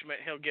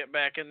management, he'll get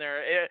back in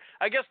there.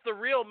 I guess the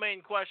real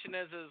main question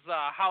is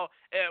how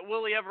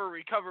will he ever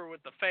recover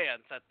with the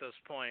fans at this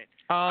point?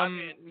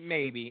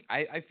 Maybe.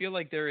 I feel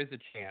like there is a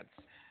chance.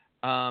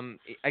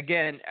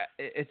 Again,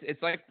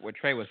 it's like what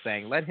Trey was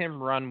saying. Let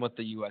him run with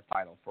the U.S.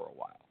 title for a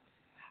while.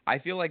 I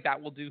feel like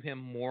that will do him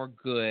more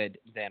good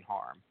than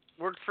harm.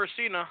 Worked for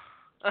Cena.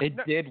 It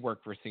did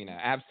work for Cena.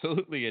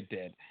 Absolutely, it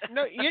did.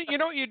 No, you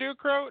know what you do,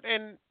 Crow,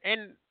 and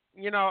I'm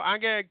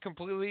gonna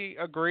completely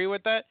agree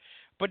with that.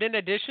 But in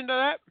addition to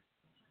that,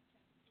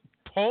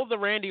 pull the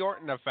Randy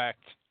Orton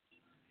effect.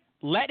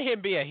 Let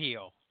him be a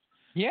heel.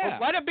 Yeah.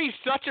 Let him be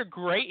such a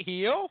great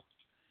heel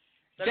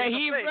that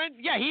he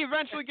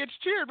eventually gets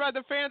cheered by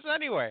the fans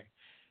anyway.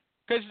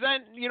 Because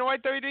then, you know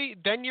what,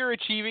 WD? Then you're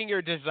achieving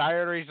your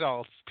desired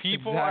results.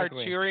 People are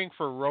cheering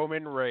for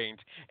Roman Reigns.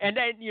 And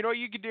then, you know what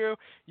you could do?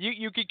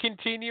 You could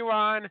continue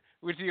on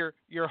with your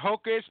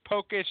hocus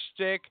pocus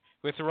stick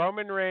with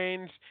Roman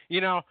Reigns,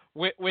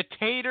 with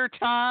tater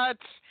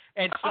tots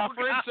and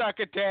suffer and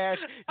succotash.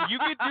 You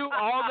could do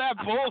all that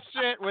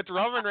bullshit with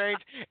Roman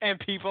Reigns, and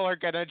people are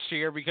going to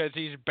cheer because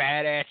he's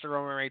badass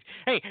Roman Reigns.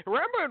 Hey,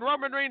 remember when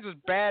Roman Reigns was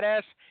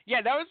badass?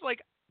 Yeah, that was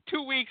like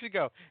 2 weeks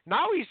ago.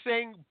 Now he's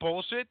saying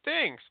bullshit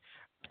things.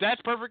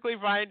 That's perfectly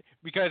fine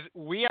because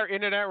we are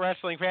internet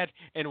wrestling fans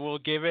and we'll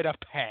give it a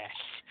pass.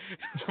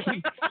 Give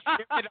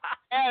it a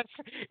pass,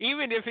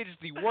 even if it's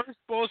the worst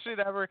bullshit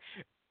ever.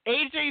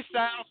 AJ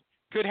Styles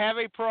could have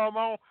a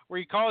promo where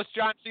he calls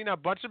John Cena a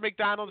bunch of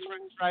McDonald's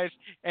French fries,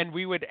 and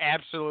we would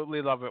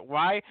absolutely love it.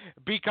 Why?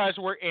 Because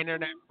we're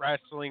internet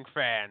wrestling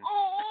fans.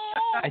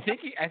 I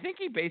think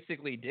he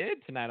basically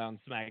did tonight on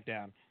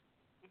SmackDown.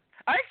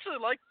 I actually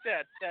like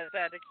that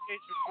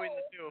exchange between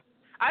the two.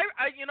 I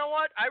you know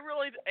what?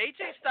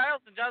 AJ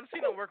Styles and John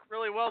Cena work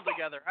really well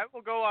together. I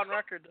will go on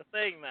record to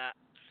saying that.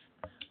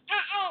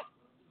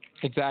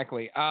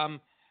 Exactly.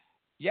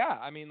 Yeah,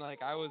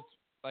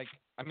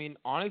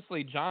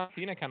 honestly, John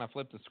Cena kind of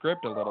flipped the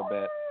script a little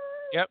bit.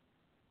 Yep.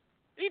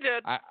 He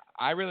did.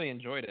 I really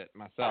enjoyed it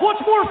myself.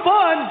 What's more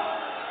fun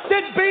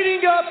than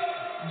beating up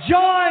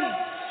John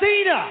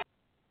Cena?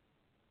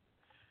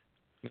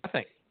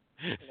 Nothing.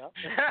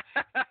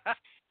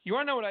 You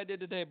want to know what I did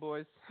today,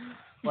 boys?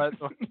 What?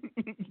 So,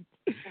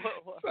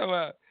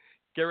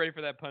 get ready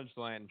for that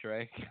punchline,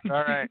 Trey.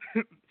 All right.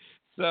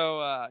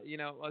 So,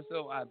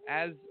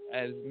 as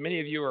many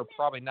of you are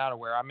probably not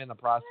aware, I'm in the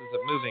process of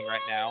moving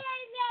right now.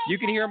 You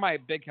can hear my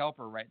big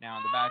helper right now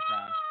in the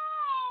background.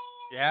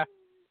 Yeah.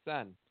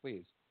 Son,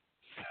 please.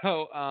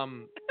 So,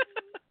 I'm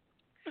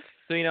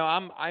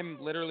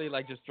literally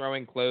like just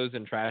throwing clothes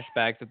in trash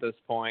bags at this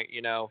point,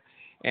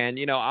 and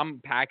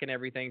I'm packing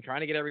everything,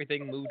 trying to get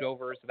everything moved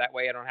over so that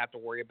way I don't have to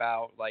worry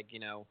about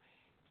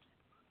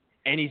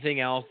anything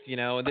else,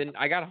 And then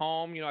I got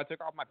home, I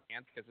took off my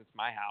pants because it's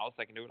my house,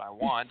 I can do what I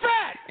want,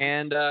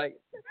 and that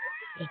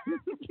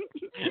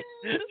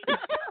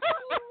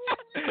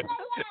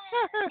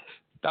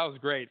was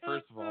great,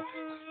 first of all.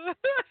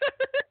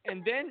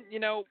 And then,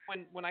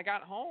 when I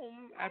got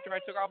home after I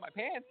took off my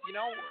pants,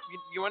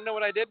 you want to know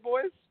what I did,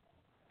 boys?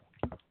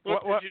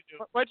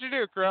 What'd you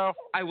do, Crow?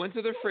 I went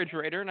to the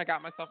refrigerator and I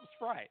got myself a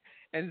Sprite.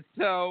 And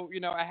so,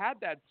 I had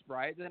that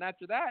Sprite. And then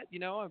after that,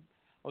 I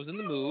was in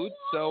the mood.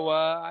 So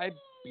I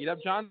beat up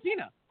John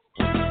Cena.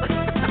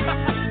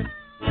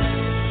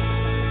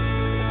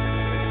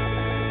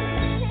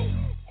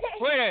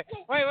 Wait.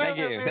 Thank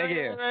you.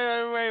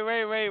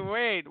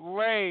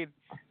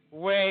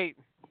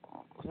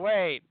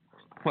 Wait.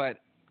 What?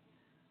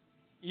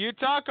 You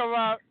talk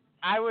about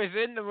I was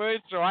in the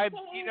mood, so I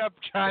beat up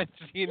John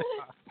Cena.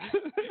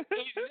 Is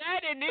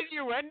that an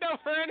innuendo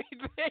for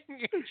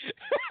anything?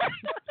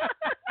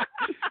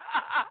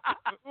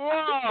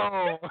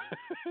 Whoa!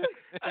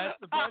 That's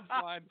the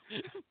punchline.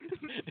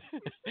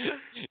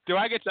 Do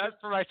I get that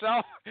for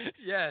myself?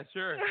 Yeah,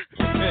 sure.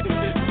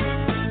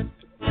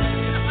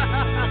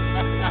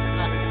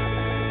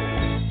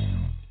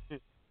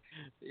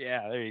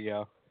 Yeah, there you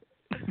go.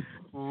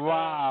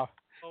 Wow.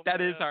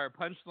 That is our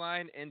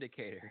punchline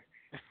indicator.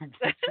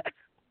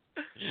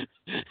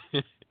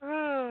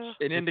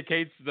 It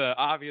indicates the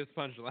obvious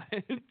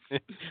punchline.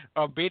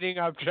 Beating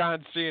up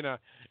John Cena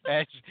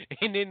as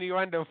an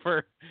innuendo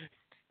for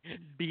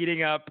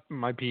beating up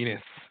my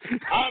penis.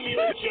 I'm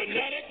your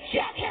genetic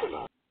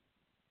jackhammer.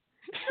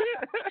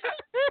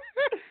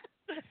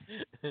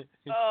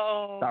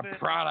 The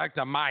product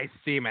of my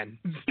semen.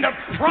 The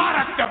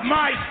product of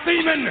my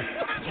semen,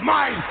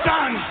 my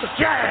son's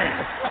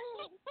jag.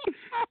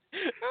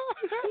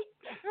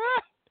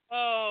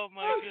 Oh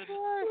my goodness.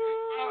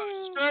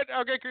 Oh, shit.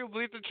 Okay, can you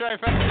believe the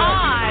trifecta?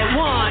 I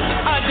want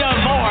a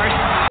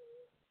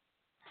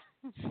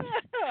divorce.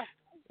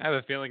 I have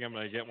a feeling I'm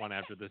going to get one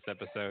after this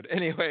episode.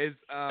 Anyways,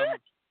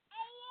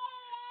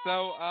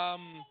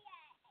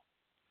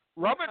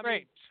 Roman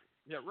Reigns.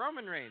 Yeah,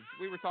 Roman Reigns.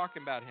 We were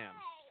talking about him.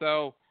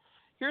 So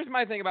here's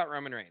my thing about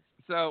Roman Reigns.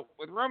 So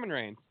with Roman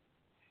Reigns,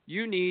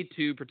 you need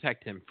to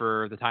protect him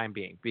for the time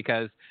being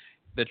because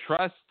the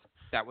trust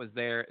that was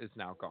there is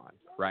now gone,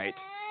 right?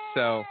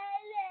 So,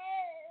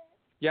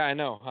 yeah, I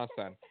know, huh,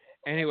 son?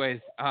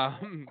 Anyways, I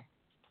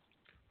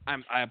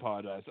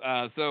apologize.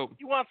 So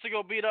he wants to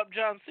go beat up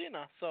John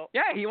Cena. So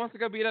yeah, he wants to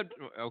go beat up.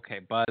 Okay,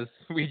 Buzz,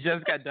 we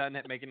just got done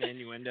at making an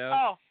innuendo.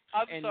 Oh,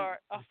 I'm sorry.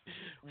 Oh.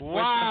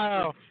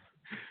 Wow.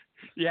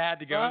 You had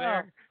to go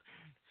there.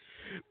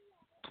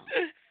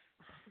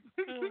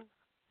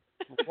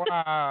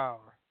 Wow.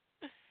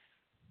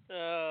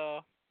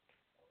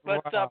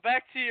 But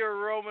back to your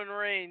Roman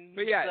Reigns.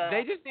 But yeah,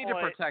 they just need to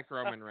protect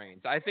Roman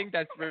Reigns. I think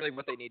that's really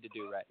what they need to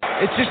do right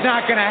now. It's just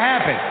not going to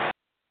happen.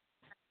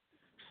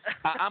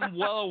 I'm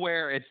well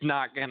aware it's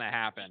not going to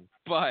happen,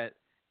 but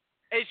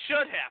it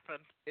should happen.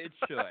 It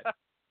should.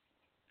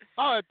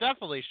 Oh, it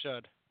definitely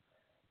should.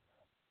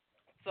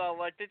 So,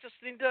 they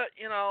just need to,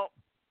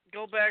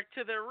 go back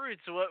to their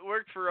roots. What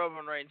worked for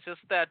Roman Reigns?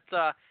 Just that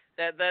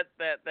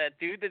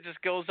dude that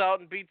just goes out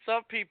and beats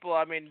up people.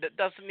 I mean, that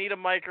doesn't need a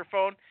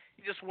microphone.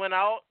 He just went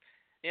out.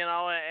 You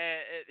know,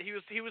 and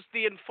he was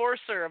the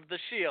enforcer of the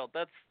Shield.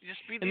 That's just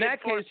be the enforcer. In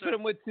that case,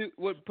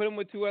 put him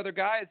with two other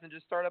guys and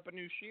just start up a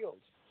new Shield.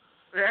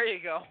 There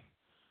you go.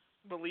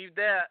 Believe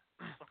that.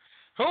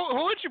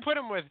 Who would you put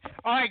him with?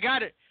 Oh, I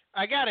got it,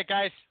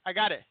 guys. I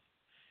got it.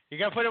 You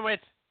got to put him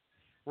with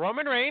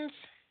Roman Reigns,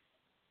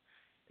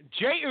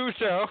 Jey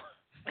Uso,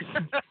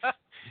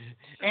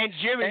 and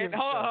Jimmy. And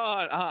hold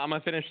on. I'm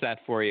gonna finish that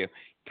for you.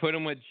 Put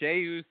him with Jey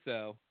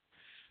Uso.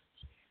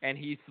 And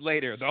Heath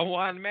Slater, the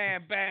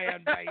one-man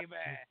band, baby.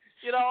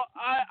 You know,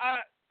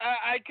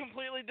 I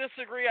completely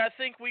disagree. I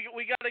think we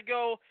got to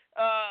go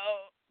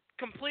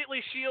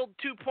completely Shield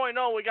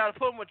 2.0. We got to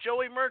put him with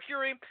Joey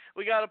Mercury.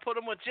 We got to put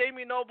him with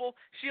Jamie Noble.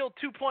 Shield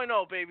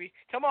 2.0, baby.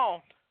 Come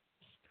on.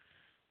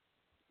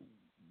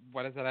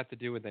 What does that have to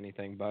do with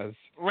anything, Buzz?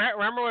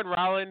 Remember when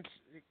Rollins,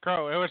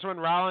 Crow? It was when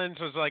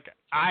Rollins was like,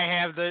 I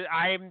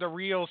am the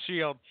real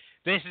Shield.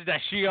 This is the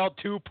Shield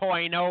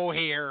 2.0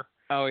 here.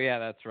 Oh yeah,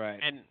 that's right.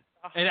 And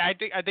I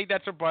think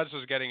that's what Buzz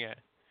was getting at.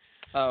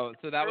 Oh,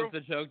 so that was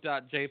the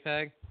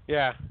joke.jpg?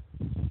 Yeah.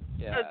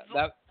 Yeah.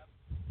 That.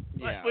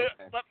 Yeah.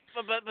 But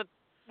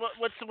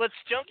what's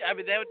joke? I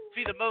mean, that would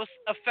be the most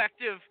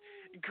effective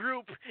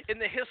group in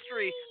the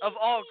history of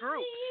all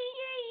groups.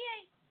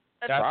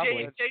 That's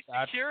Security.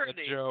 That's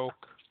a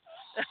joke.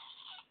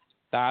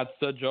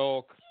 That's a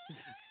joke.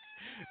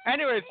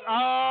 Anyways,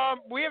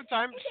 we have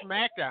time.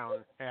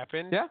 Smackdown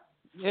happened. Yeah,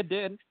 it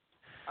did.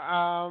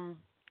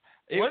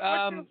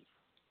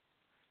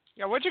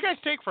 What'd you guys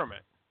take from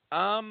it?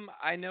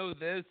 I know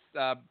this.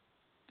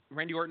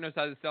 Randy Orton knows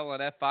how to sell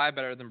an F5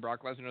 better than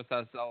Brock Lesnar knows how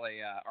to sell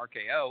a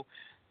RKO.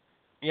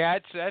 Yeah,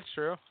 that's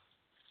true.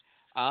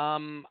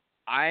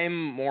 I'm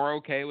more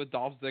okay with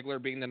Dolph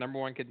Ziggler being the number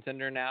one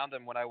contender now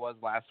than what I was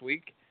last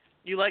week.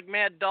 You like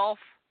Mad Dolph?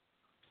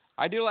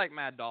 I do like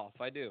Mad Dolph.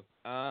 I do.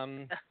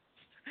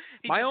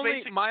 My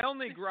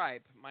only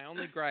gripe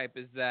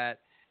is that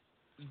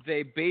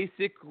they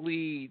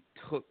basically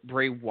took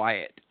Bray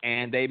Wyatt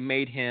and they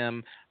made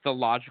him the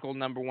logical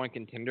number one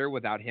contender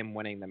without him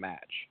winning the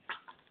match.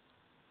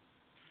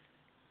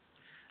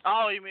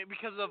 Oh, you mean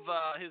because of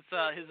his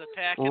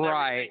attack? And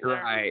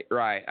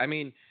Right. I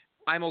mean,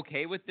 I'm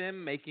okay with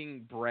them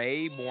making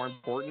Bray more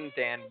important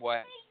than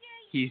what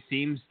he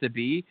seems to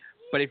be,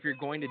 but if you're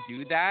going to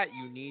do that,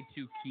 you need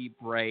to keep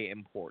Bray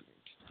important.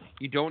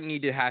 You don't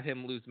need to have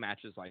him lose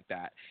matches like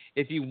that.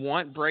 If you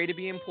want Bray to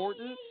be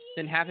important,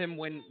 then have him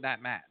win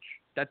that match.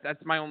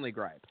 That's my only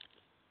gripe.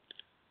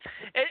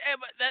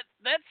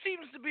 That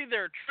seems to be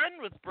their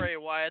trend with Bray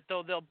Wyatt,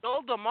 though. They'll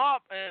build him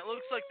up, and it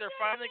looks like they're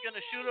finally going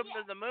to shoot him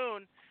to the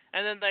moon,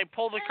 and then they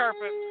pull the carpet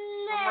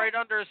from right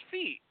under his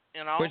feet.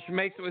 You know, which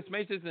makes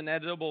his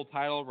inevitable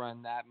title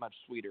run that much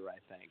sweeter, I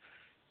think.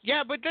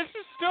 Yeah, but this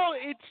is still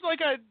it's like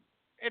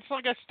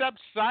a step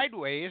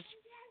sideways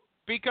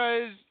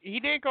because he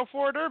didn't go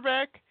forward or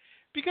back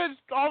because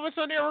all of a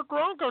sudden Eric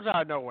Rowan goes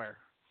out of nowhere.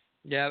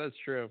 Yeah, that's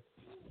true.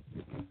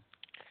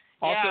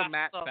 Also, yeah,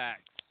 Matt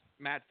Facts.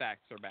 Matt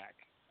Facts are back.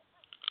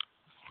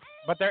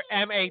 But they're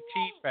MAT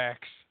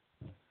Facts.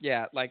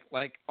 Yeah, like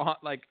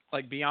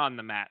beyond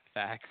the Matt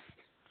Facts.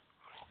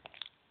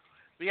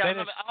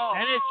 Dennis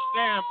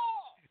Stamp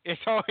is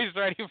always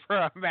ready for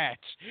a match.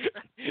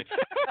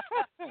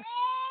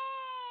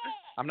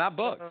 I'm not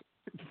booked.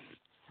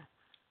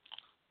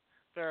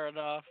 Fair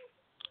enough.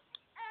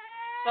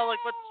 So, like,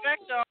 with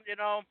Smackdown, you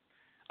know,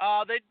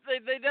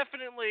 they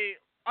definitely,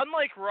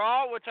 unlike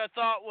Raw, which I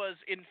thought was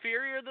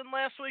inferior than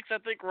last week's, I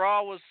think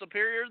Raw was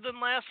superior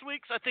than last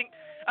week's. I think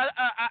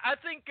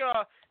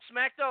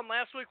Smackdown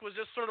last week was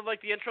just sort of like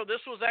the intro.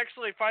 This was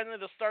actually finally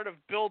the start of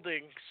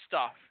building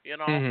stuff, you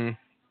know. Mm-hmm.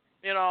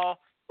 You know.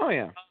 Oh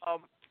yeah.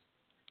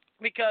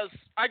 Because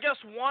I guess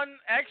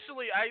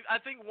I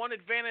think one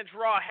advantage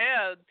Raw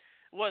had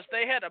was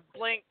they had a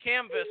blank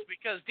canvas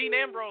because Dean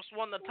Ambrose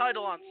won the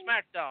title on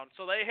SmackDown,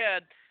 so they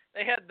had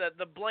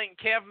the blank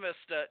canvas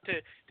to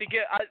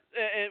get,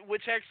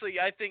 which actually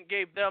I think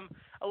gave them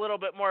a little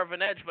bit more of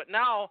an edge. But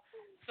now,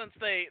 since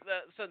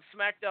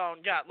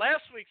SmackDown got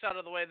last week's out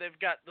of the way, they've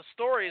got the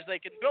stories they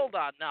can build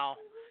on now.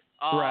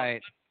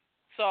 Right.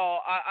 So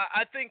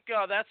I think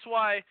that's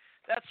why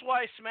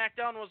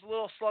SmackDown was a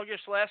little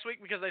sluggish last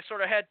week because they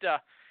sort of had to.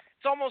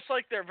 It's almost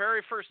like their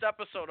very first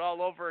episode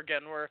all over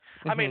again. Where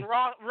I mean,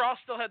 Raw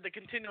still had the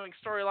continuing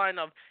storyline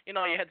of, you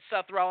know, you had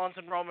Seth Rollins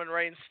and Roman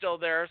Reigns still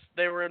there.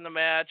 They were in the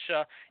match.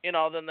 You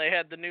know, then they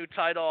had the new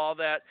title, all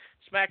that.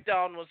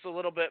 SmackDown was a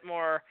little bit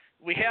more.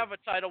 We have a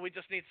title. We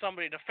just need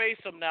somebody to face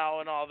them now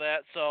and all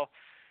that. So.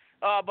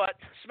 But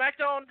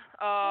SmackDown,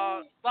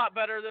 a lot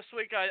better this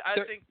week. I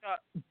think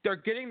they're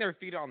getting their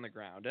feet on the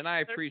ground, and I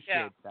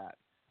appreciate that.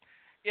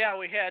 Yeah,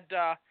 we had,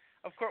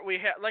 of course,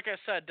 like I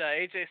said,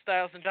 AJ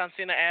Styles and John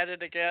Cena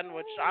added again,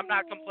 which I'm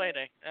not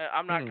complaining.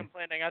 I'm not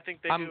complaining. I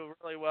think they do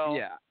really well.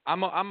 Yeah,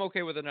 I'm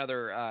okay with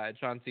another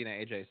John Cena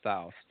AJ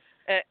Styles.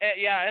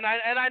 Yeah, and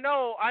I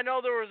know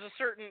there was a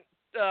certain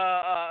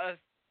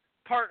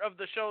part of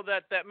the show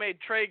that made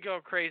Trey go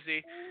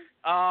crazy,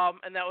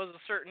 and that was a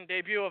certain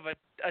debut of a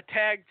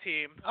tag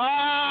team.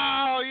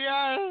 Oh,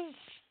 yes!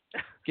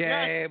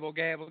 Gable.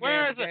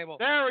 Where is it?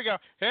 There we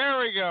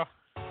go.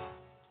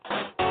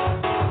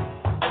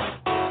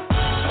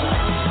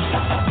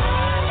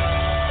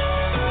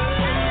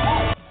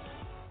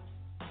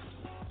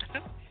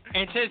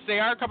 And since they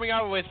are coming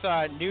out with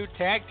new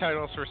tag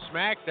titles for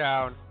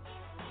SmackDown,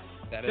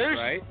 that is there's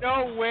right.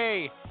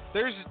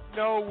 There's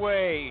no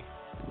way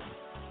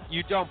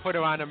you don't put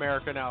him on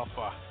American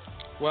Alpha.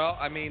 Well,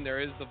 I mean, there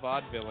is the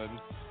vaudevillain.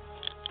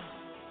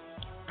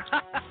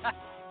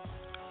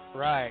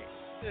 Right.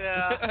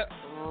 Yeah.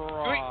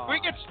 we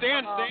get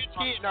Stan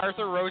Sansky and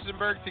Arthur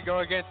Rosenberg to go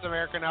against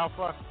American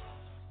Alpha.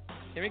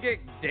 Can we get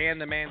Dan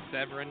the Man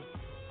Severin?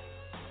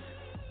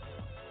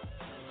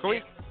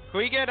 Can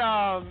we get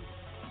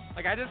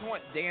Like, I just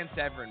want Dan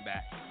Severin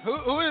back.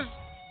 Who is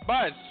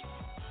Buzz?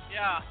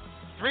 Yeah.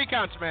 3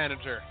 Counts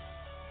manager.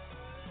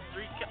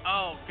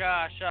 Oh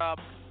gosh.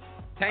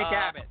 Tank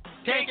Abbott.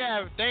 Tank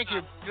Abbott.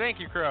 Thank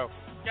you, Crow.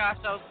 Gosh,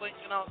 I was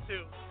blinking out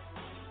too.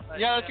 But,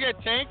 yeah, let's get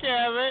Tank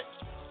Abbott,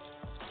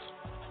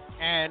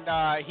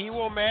 and he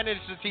will manage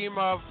the team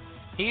of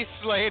Heath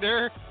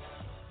Slater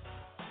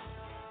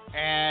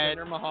and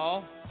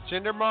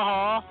Jinder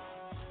Mahal.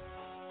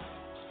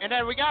 And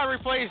then we gotta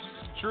replace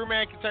Drew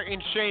McIntyre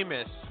in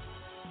Sheamus.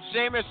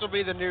 Sheamus will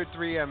be the new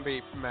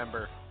 3MB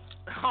member.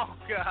 Oh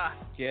God.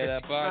 Get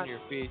up on your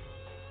feet.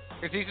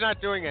 Because he's not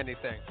doing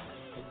anything.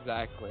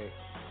 Exactly.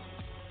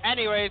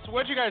 Anyways,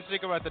 what do you guys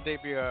think about the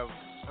debut of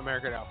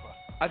American Alpha?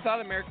 I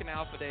thought American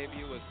Alpha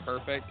debut was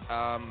perfect.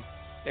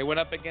 They went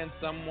up against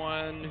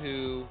someone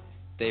who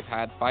they've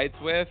had fights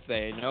with,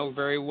 they know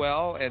very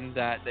well, and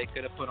that they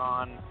could have put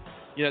on,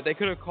 they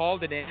could have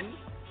called it in,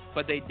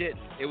 but they didn't.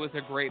 It was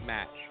a great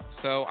match.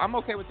 So I'm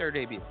okay with their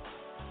debut.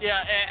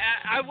 Yeah,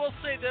 I will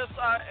say this.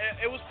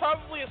 It was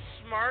probably a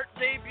smart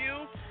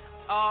debut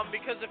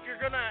because if you're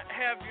going to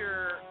have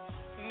your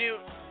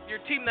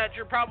team that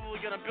you're probably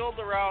going to build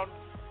around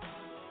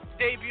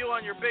debut on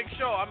your big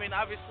show, I mean,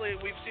 obviously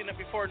we've seen it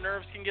before,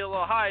 nerves can get a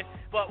little high,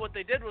 but what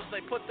they did was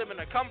they put them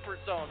in a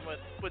comfort zone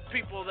with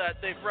people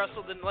that they've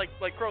wrestled in, like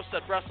Crow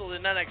said, wrestled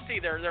in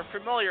NXT. They're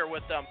familiar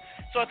with them.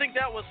 So I think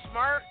that was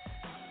smart.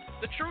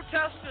 The true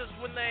test is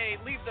when they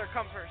leave their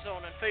comfort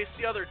zone and face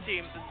the other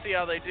teams and see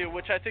how they do,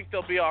 which I think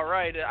they'll be all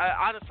right.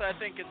 Honestly, I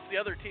think it's the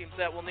other teams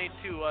that will need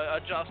to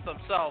adjust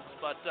themselves.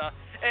 But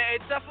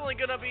it's definitely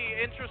going to be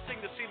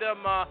interesting to see them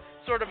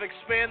sort of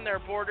expand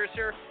their borders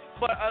here.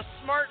 But a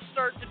smart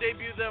start to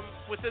debut them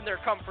within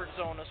their comfort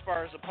zone as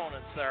far as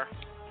opponents there.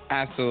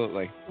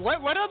 Absolutely.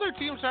 What other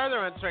teams are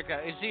there on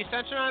SmackDown? Is the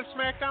Ascension on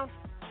SmackDown?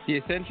 The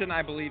Ascension,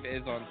 I believe,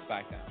 is on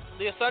SmackDown.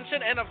 The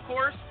Ascension, and of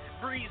course,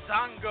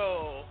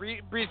 Breezango.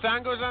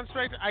 Breezango's on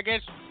SmackDown. I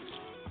guess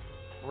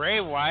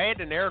Ray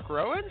Wyatt and Eric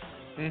Rowan?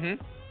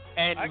 Mm-hmm.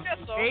 And I guess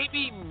so.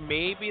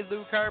 maybe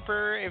Luke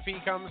Harper if he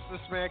comes to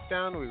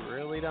SmackDown. We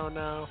really don't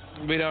know.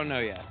 We don't know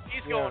yet.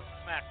 He's going to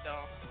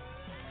SmackDown.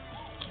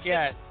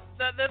 Yeah.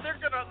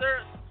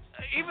 They're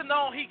even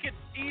though he could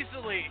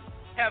easily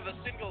have a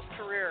singles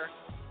career,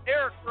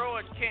 Eric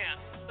Rowan can't.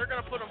 They're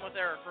gonna put him with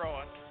Eric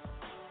Rowan.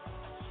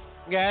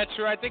 Yeah, that's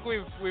true. I think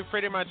we've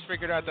pretty much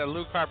figured out that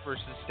Luke Harper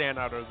should stand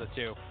out of the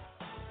two.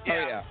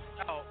 Yeah.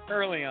 Oh.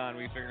 Early on,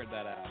 we figured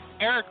that out.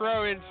 Eric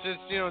Rowan's just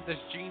this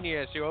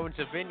genius who owns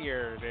a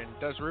vineyard and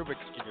does Rubik's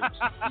cubes.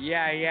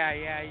 Yeah.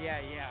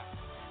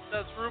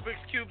 Does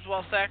Rubik's cubes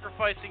while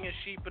sacrificing his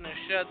sheep in his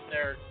shed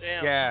there.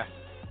 Damn. Yeah.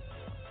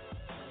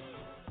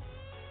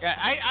 Yeah,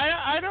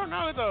 I don't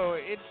know though.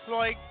 It's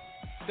like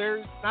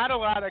there's not a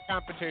lot of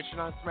competition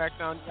on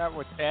SmackDown yet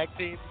with tag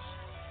teams.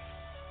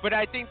 But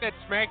I think that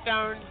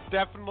SmackDown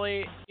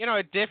definitely,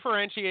 it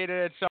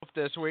differentiated itself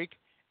this week.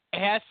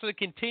 It has to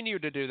continue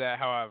to do that,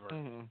 however.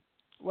 Mm-hmm.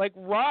 Like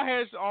Raw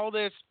has all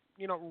this,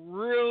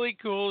 really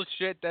cool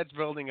shit that's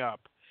building up.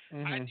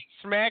 Mm-hmm. I think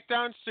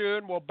SmackDown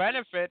soon will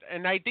benefit,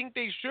 and I think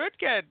they should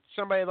get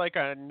somebody like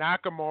a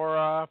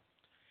Nakamura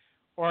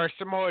or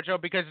Samoa Joe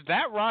because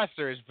that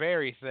roster is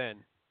very thin.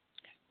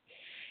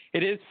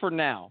 It is for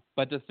now,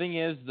 but the thing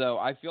is, though,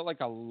 I feel like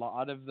a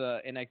lot of the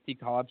NXT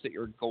call-ups that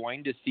you're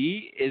going to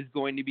see is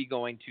going to be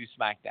going to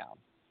SmackDown.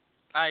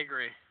 I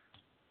agree.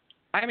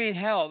 I mean,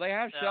 hell, they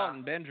have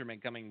Shelton Benjamin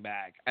coming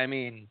back. I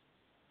mean,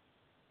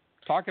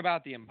 talk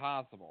about the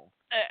impossible.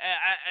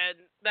 And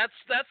that's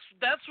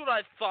what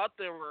I thought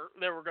they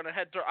were going to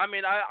head to. I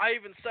mean, I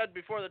even said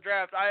before the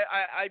draft,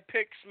 I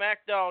picked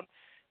SmackDown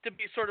to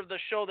be sort of the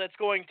show that's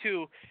going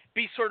to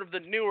be sort of the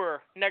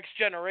newer next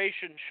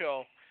generation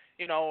show.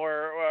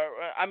 Or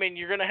I mean,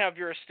 you're going to have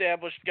your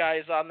established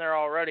guys on there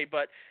already,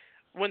 but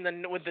when the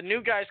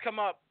new guys come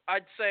up,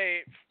 I'd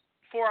say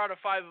 4 out of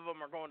 5 of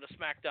them are going to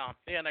SmackDown.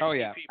 The NXT oh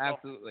yeah, people.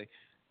 Absolutely.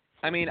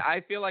 I mean,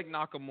 I feel like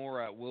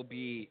Nakamura will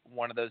be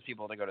one of those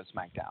people to go to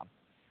SmackDown.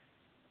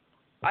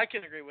 I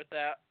can agree with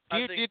that.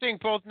 Do you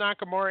think both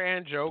Nakamura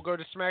and Joe go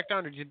to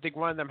SmackDown, or do you think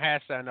one of them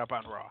has to end up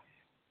on Raw?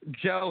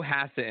 Joe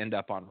has to end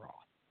up on Raw.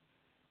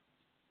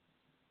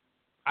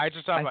 I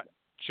just thought about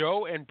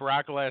Joe and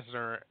Brock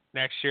Lesnar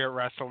next year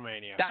at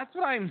WrestleMania. That's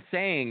what I'm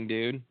saying,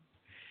 dude.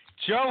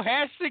 Joe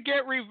has to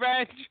get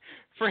revenge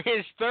for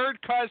his third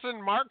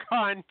cousin, Mark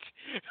Hunt,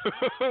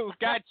 who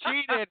got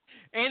cheated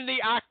in the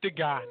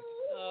Octagon.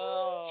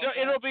 Oh, so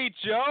it'll be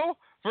Joe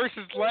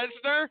versus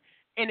Lesnar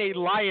in a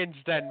Lion's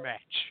Den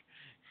match.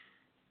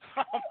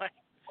 Oh my!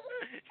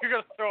 You're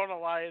gonna throw in a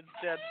Lion's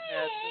Den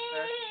match in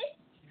there.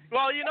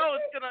 Well,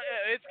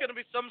 it's gonna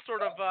be some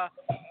sort of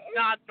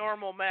not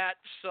normal match,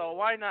 so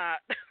why not?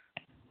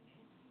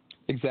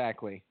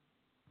 Exactly.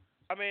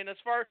 I mean,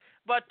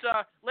 but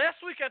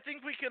last week I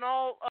think we can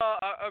all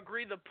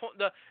agree because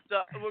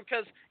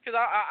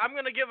I'm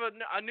going to give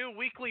a new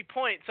weekly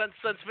point since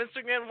Vince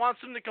McMahon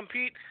wants him to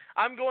compete.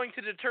 I'm going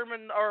to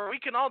determine, or we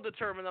can all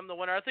determine them the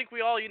winner. I think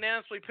we all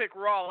unanimously picked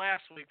Raw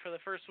last week for the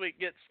first week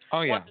gets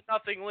 1-0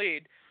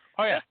 lead.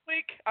 Oh yeah. This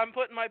week I'm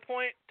putting my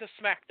point to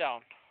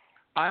SmackDown.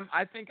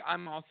 I think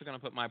I'm also going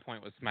to put my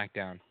point with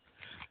SmackDown.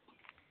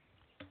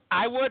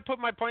 I would put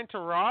my point to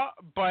Raw,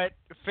 but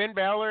Finn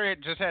Balor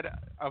just had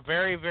a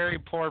very, very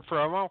poor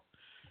promo,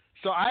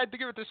 so I had to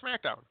give it to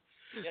SmackDown.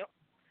 Yep.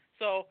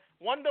 So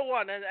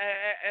 1-1, and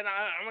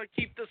I'm going to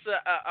keep this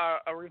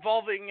a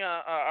revolving,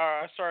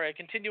 a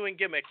continuing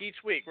gimmick each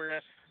week.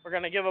 We're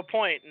gonna give a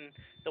point, and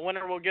the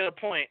winner will get a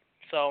point.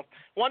 So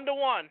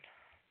 1-1.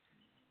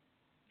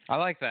 I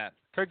like that.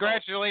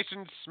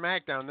 Congratulations,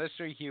 SmackDown. This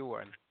week you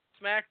win.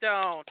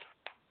 SmackDown.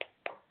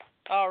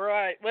 All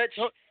right, which.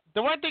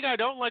 The one thing I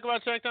don't like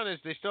about SmackDown is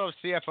they still have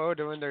CFO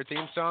doing their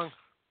theme song.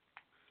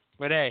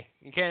 But hey,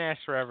 you can't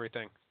ask for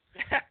everything.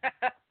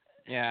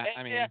 Yeah,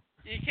 I mean,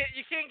 you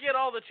can't get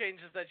all the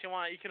changes that you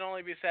want. You can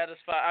only be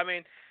satisfied. I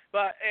mean,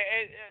 but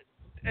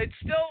it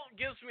still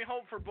gives me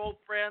hope for both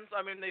brands.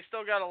 I mean, they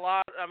still got a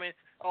lot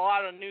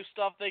of new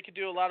stuff they could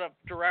do, a lot of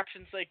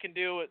directions they can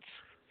do. It's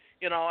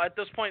at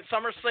this point,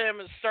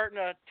 SummerSlam is starting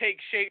to take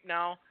shape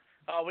now.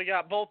 We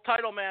got both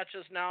title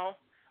matches now.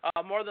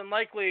 More than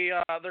likely,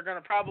 they're going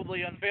to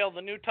probably unveil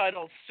the new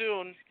titles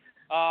soon.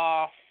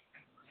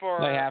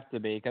 They have to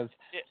be because,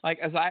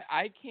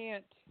 I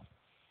can't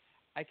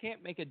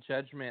make a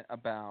judgment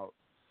about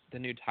the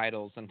new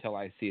titles until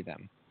I see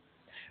them.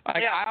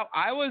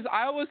 I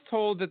was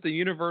told that the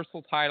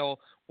Universal title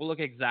will look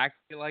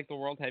exactly like the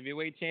World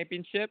Heavyweight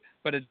Championship,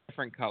 but a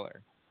different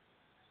color.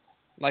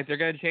 Like they're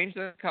going to change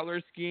the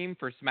color scheme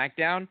for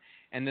SmackDown,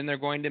 and then they're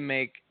going to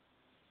make.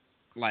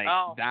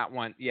 That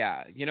one,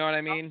 yeah, you know what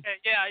I mean? Okay,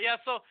 yeah.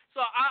 So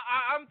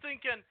I'm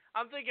thinking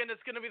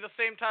it's gonna be the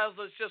same titles.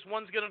 It's just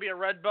one's gonna be a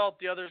red belt,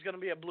 the other's gonna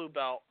be a blue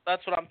belt.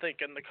 That's what I'm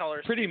thinking. The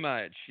colors. Pretty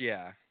much,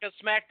 yeah. Because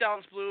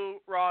SmackDown's blue,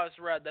 Raw is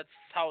red. That's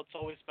how it's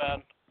always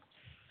been.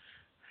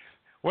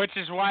 Which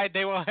is why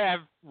they will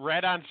have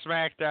red on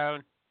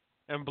SmackDown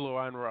and blue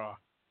on Raw.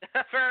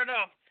 Fair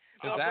enough.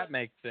 That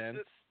makes sense.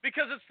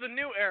 Because it's the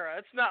new era.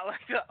 It's not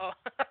like that.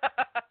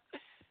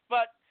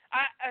 But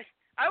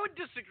I would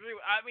disagree.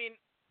 I mean,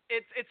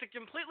 it's a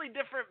completely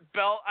different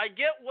belt. I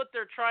get what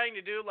they're trying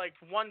to do. Like,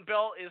 one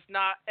belt is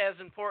not as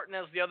important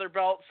as the other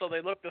belt, so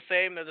they look the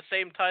same. They're the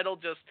same title,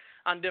 just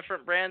on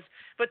different brands.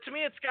 But to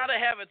me, it's got to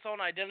have its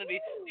own identity.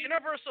 The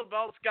Universal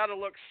belt's got to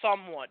look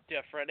somewhat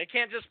different. It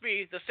can't just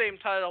be the same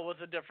title with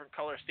a different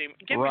color scheme.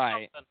 Give me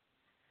something.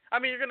 I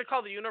mean, you're going to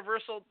call the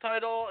Universal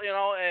title,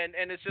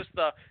 and it's just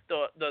the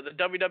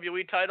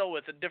WWE title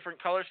with a different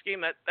color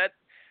scheme.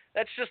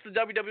 That's just the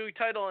WWE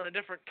title in a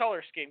different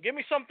color scheme. Give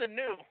me something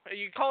new.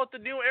 You call it the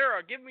new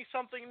era. Give me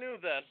something new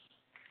then.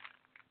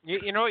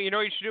 You know what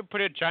you should do? Put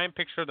a giant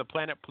picture of the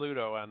planet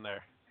Pluto on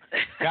there.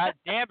 God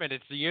damn it,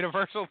 it's the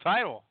Universal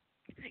title.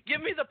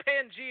 Give me the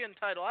Pangean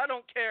title. I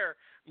don't care.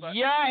 But...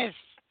 Yes!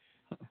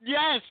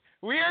 Yes!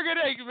 We are going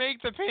to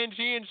make the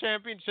Pangean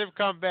Championship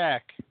come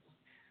back.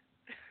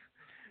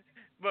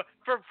 But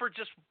for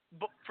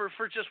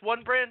just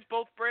one brand,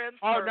 both brands?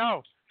 Oh,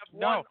 no.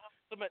 No.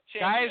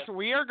 Guys,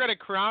 we are going to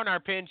crown our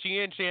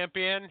Pangean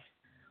champion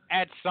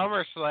at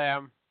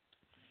SummerSlam,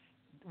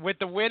 with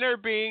the winner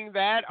being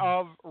that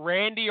of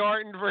Randy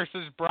Orton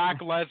versus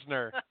Brock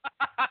Lesnar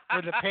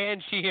for the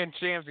Pangean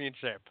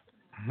Championship.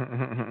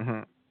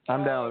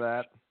 I'm down with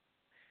that.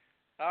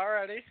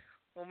 Alrighty.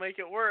 We'll make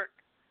it work.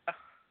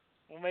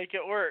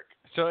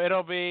 So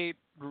it'll be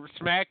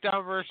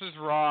SmackDown versus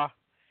Raw,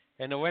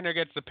 and the winner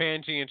gets the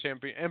Pangean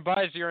Champion. And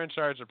Buzz, you're in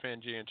charge of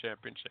Pangean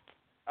Championship.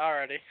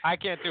 Alrighty. I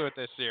can't do it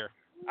this year.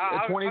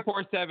 The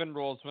 24/7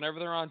 rules. Whenever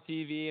they're on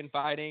TV and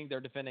fighting, they're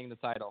defending the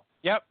title.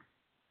 Yep.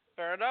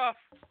 Fair enough.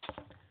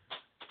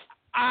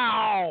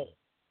 Ow!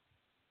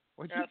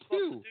 What'd You're you not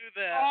supposed to do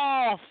that.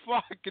 Oh,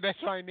 fuck. That's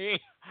my knee.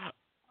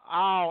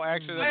 Ow.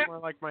 Actually, that's more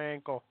like my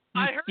ankle.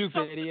 I heard stupid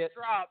something idiot.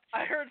 drop.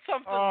 I heard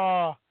something.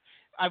 Oh.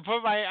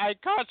 I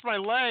caught my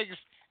legs,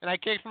 and I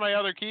kicked my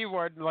other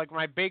keyboard, like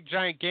my big,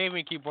 giant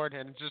gaming keyboard,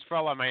 and it just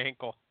fell on my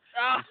ankle.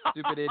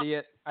 Stupid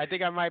idiot. I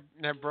think I might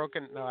have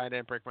broken. No, I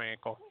didn't break my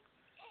ankle.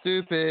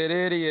 Stupid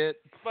idiot.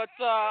 But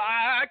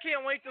I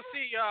can't wait to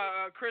see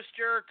Chris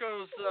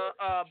Jericho's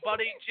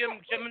buddy Jim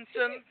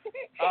Jiminson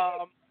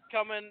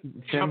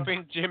coming.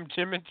 Jumping Jim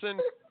Jiminson.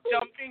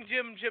 Jumping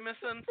Jim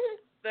Jiminson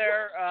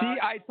there. See,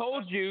 I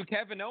told you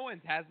Kevin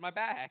Owens has my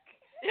back.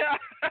 Yeah.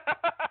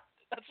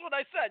 what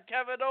I said,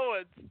 Kevin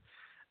Owens.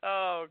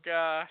 Oh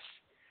gosh.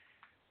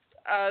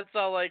 It's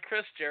all like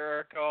Chris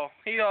Jericho.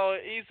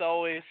 He's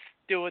always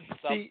doing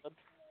something.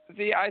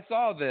 See, I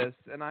saw this,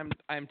 and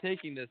I'm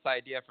taking this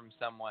idea from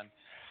someone,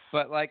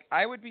 but like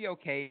I would be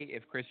okay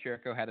if Chris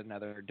Jericho had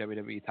another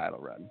WWE title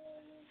run.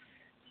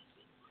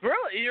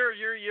 Really,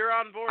 you're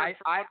on board?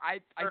 I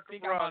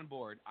think I'm on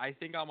board. I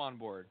think I'm on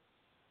board.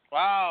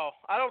 Wow,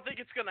 I don't think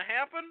it's gonna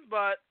happen,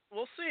 but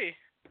we'll see.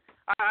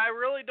 I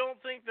really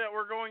don't think that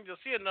we're going to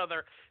see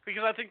another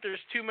because I think there's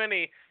too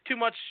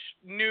much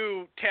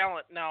new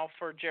talent now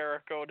for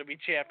Jericho to be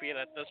champion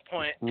at this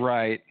point.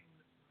 Right.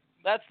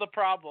 That's the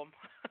problem.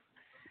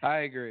 I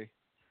agree.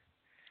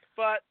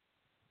 But,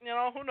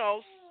 who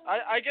knows?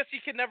 I guess you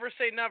can never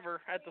say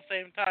never at the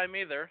same time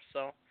either,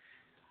 so.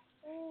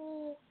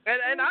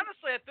 And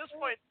honestly, at this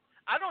point,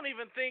 I don't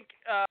even think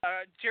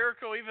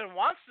Jericho even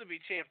wants to be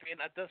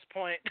champion at this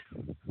point.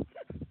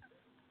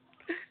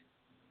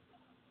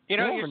 You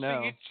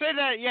say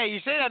that. Yeah, you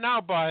say that now,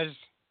 Buzz.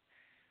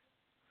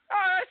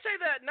 I say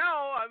that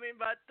now. I mean,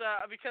 but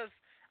because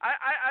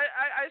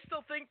I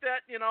still think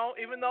that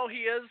even though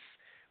he is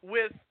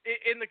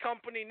in the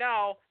company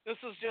now, this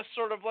is just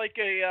sort of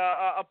like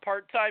a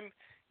part-time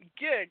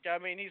gig. I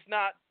mean, he's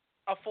not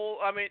a full.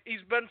 I mean,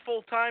 he's been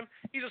full-time.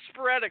 He's a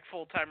sporadic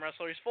full-time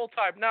wrestler. He's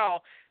full-time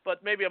now,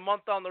 but maybe a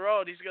month down the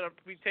road, he's gonna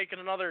be taking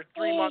another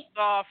 3 months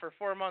off or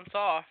 4 months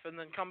off, and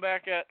then come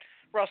back at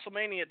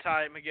WrestleMania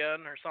time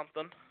again or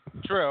something.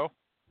 True.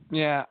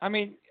 Yeah, I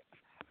mean,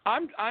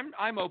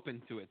 I'm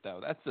open to it though.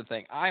 That's the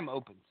thing. I'm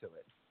open to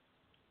it.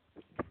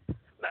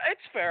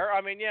 It's fair.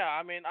 I mean, yeah.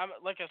 I mean,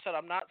 like I said,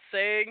 I'm not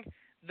saying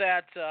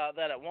that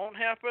it won't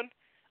happen.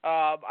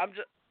 I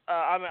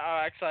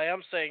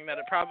am saying that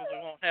it probably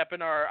won't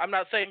happen. Or I'm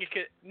not saying you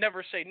could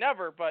never say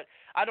never, but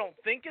I don't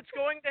think it's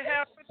going to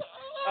happen.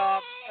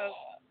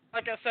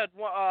 Like I said,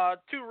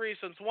 2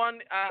 reasons. One,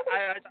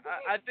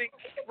 I think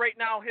right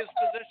now his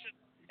position,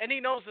 and he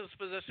knows his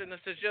position, is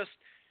to just,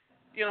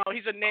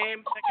 he's a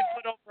name that can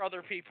put over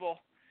other people.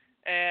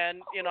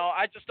 And,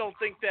 I just don't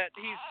think that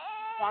he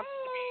wants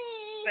to be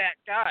that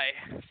guy.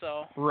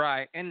 So.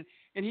 Right. And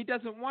he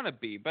doesn't want to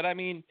be. But, I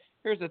mean,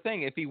 here's the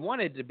thing. If he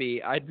wanted to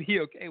be, I'd be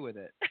okay with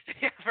it.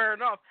 Yeah, fair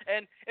enough.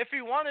 And if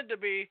he wanted to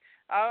be,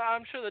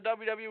 I'm sure the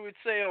WWE would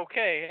say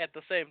okay at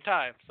the same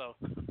time. So.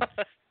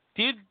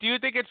 Do you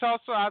think it's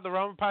also out of the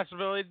realm of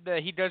possibility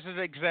that he does his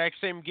exact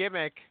same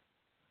gimmick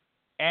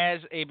as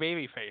a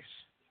babyface?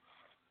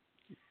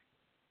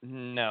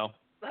 No.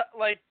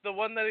 Like the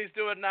one that he's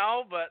doing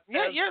now, but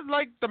yeah,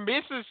 like the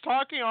Miz is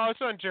talking, all of a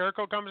sudden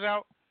Jericho comes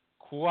out,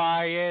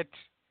 quiet,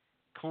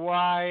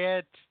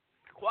 idiot,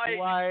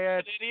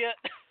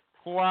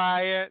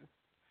 quiet.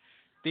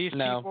 These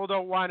people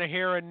don't want to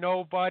hear a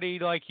nobody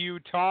like you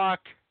talk.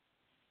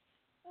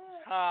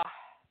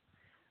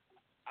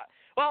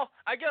 Well,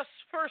 I guess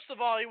first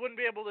of all, he wouldn't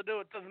be able to do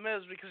it to the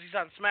Miz because he's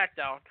on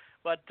Smackdown,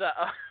 but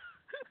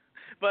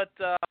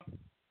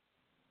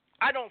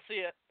I don't see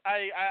it.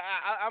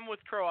 I'm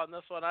with Crow on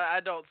this one. I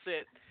don't see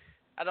it.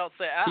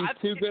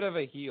 He's too good of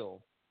a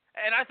heel.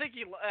 And I think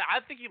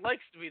he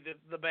likes to be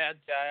the bad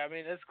guy. I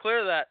mean, it's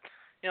clear that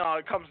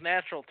it comes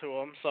natural to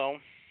him. So.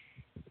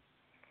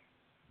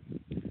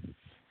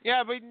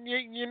 Yeah, but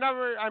you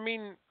never. I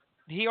mean,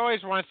 he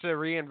always wants to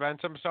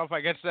reinvent himself.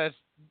 I guess that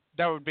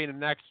would be the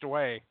next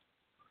way.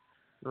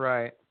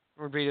 Right.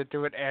 Would be to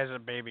do it as a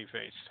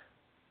babyface.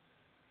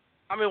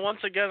 I mean,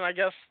 once again, I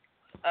guess.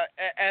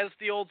 As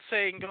the old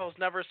saying goes,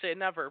 never say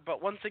never.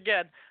 But once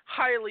again,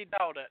 highly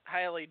doubt it.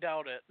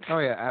 Oh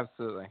yeah,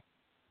 absolutely.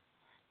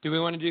 Do we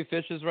want to do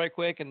fishes right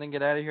quick and then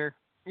get out of here?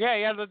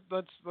 Yeah.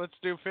 Let's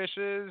do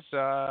fishes. It's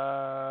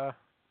a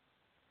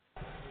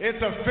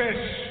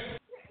fish.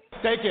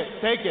 Take it.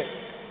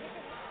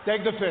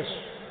 Take the fish.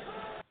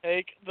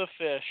 Take the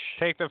fish.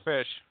 Take the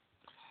fish.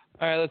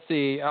 All right. Let's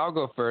see. I'll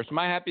go first.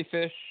 My happy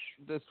fish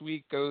this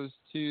week goes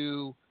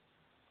to.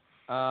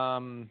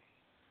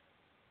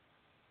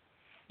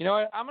 You know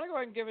what? I'm going to go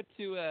ahead and give it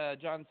to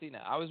John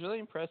Cena. I was really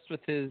impressed with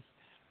his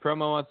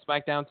promo on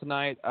SmackDown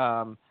tonight.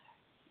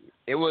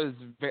 It was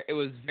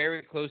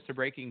very close to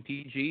breaking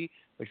PG,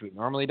 which we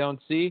normally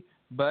don't see.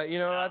 But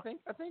I think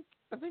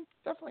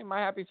definitely my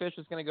happy fish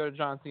is going to go to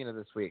John Cena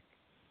this week.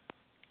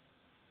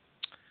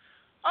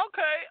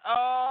 Okay.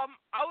 I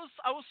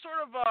was sort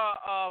of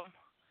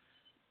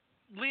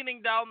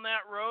leaning down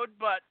that road,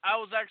 but I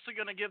was actually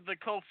going to give the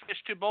co-fish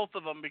to both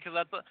of them because,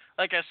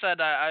 like I said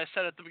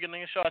at the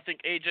beginning of the show, I think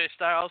AJ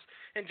Styles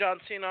and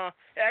John Cena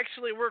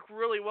actually work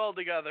really well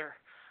together.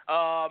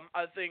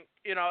 I think,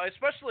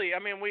 especially, I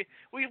mean, we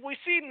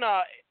seen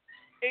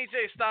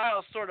AJ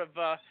Styles sort of,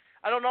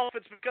 I don't know if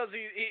it's because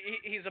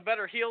he's a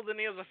better heel than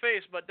he is a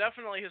face, but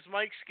definitely his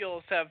mic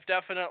skills have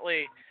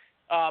definitely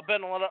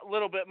been a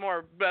little bit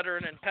more better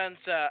and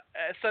intense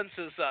since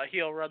his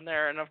heel run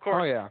there. And, of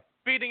course,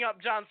 beating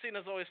up John Cena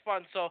is always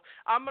fun, so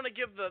I'm going to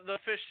give the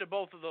fish to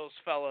both of those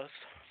fellas.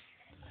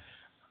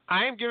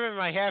 I am giving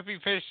my happy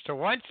fish to,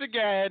 once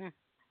again,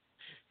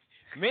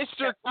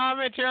 Mr.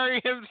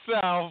 Commentary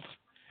himself,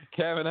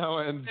 Kevin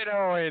Owens,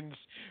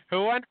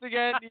 who once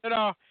again,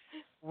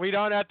 we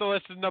don't have to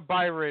listen to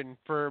Byron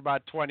for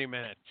about 20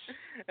 minutes.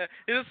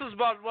 This is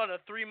about, what, a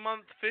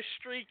 3-month fish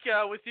streak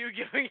with you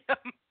giving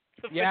him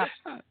the Yeah.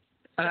 fish?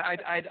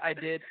 I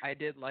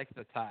did like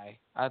the tie.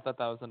 I thought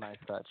that was a nice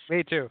touch.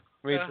 Me too.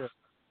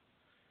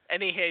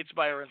 And he hates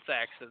Byron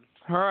Saxton.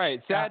 All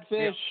right, sad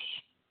Yeah. fish.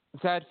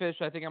 Sad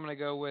fish. I think I'm gonna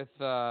go with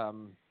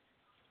JBL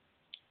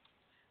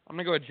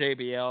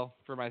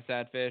for my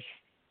sad fish.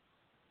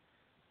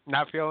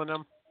 Not feeling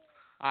him?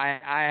 I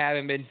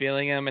haven't been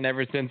feeling him, and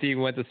ever since he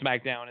went to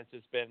Smackdown, it's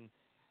just been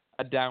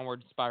a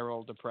downward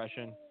spiral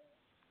depression.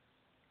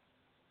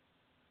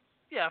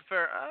 Yeah,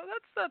 fair.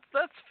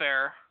 That's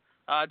fair.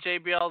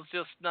 JBL's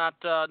just not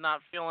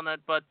feeling it,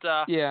 but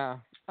yeah.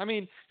 I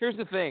mean, here's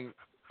the thing: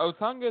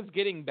 Otunga's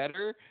getting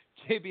better,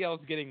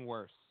 JBL's getting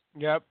worse.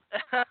 Yep.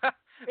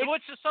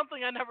 Which is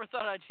something I never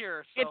thought I'd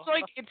hear. So.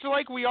 It's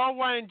like we all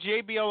wanted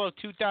JBL of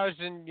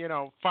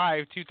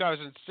 2005,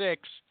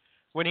 2006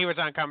 when he was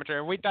on commentary,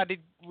 and we thought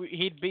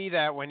he'd be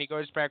that when he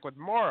goes back with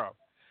Morrow.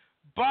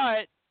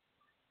 But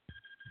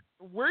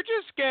we're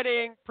just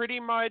getting pretty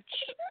much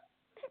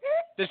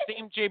the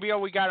same JBL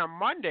we got on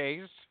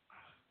Mondays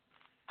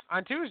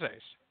on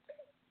Tuesdays.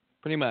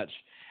 Pretty much.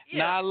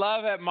 Yeah. Nah, I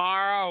love it,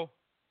 Morrow.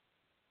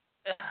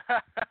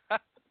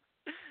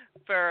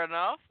 Fair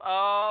enough.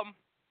 I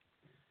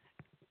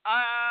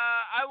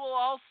will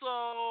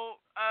also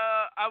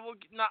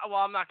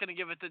I'm not going to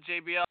give it to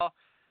JBL.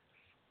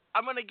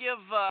 I'm going to give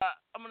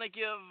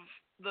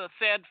the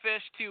sad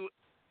fish to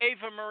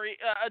Ava Marie.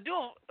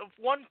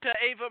 One to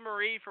Ava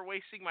Marie for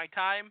wasting my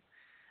time.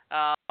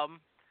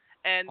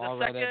 And the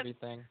second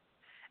everything.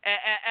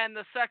 And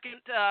the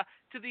second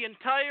to the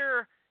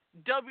entire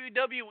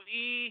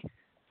WWE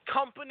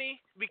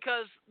company,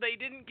 because they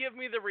didn't give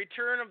me the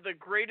return of the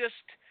greatest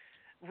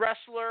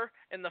wrestler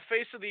in the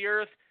face of the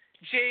earth,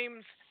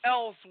 James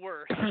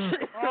Ellsworth.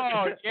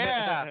 Oh,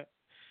 yeah.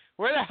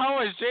 Where the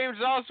hell is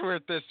James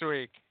Ellsworth this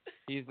week?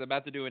 He's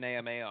about to do an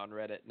AMA on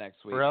Reddit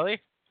next week.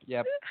 Really?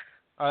 Yep.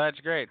 Oh, that's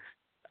great.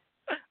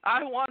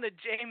 I wanted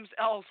James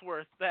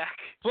Ellsworth back.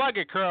 Plug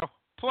it, Crow.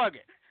 Plug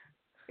it.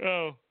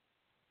 Oh.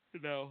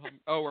 No.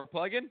 Oh, we're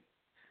plugging?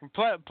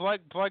 Plug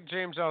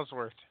James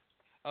Ellsworth.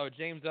 Oh,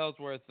 James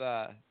Ellsworth,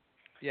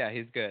 yeah,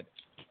 he's good.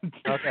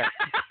 Okay.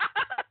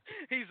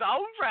 He's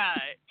all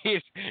right.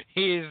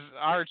 He's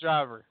our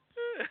jobber.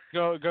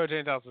 Go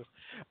James Ellsworth.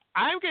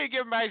 I'm going to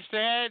give my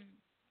sad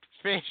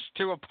fish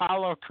to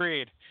Apollo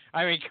Creed.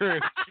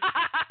 Cruz.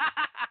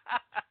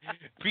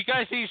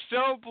 Because he's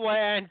so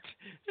bland,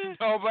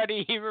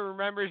 nobody even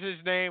remembers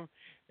his name,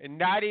 and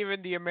not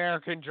even the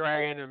American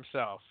Dragon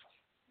himself.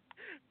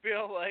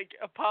 Feel like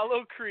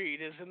Apollo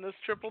Creed is in this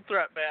triple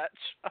threat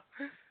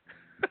match.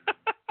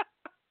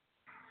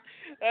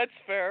 That's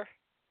fair.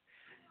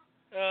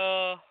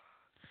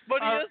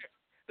 But he is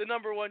the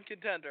number one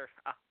contender.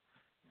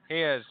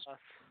 He is.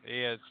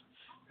 He is.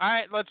 All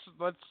right, let's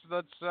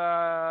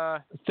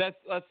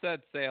set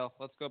sail.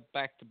 Let's go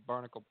back to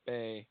Barnacle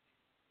Bay.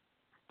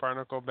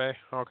 Barnacle Bay.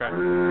 Okay.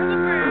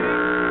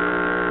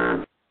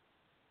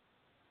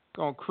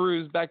 Gonna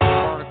cruise back to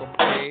Barnacle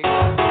Bay.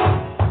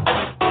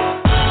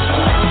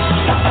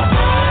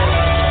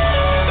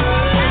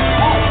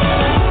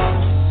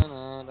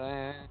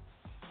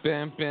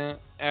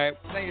 All right,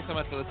 thank you so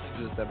much for listening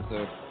to this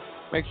episode.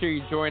 Make sure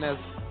you join us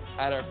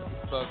at our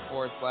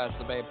Facebook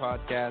 /The Bay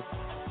Podcast.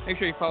 Make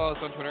sure you follow us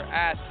on Twitter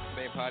at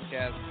The Bay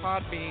Podcast,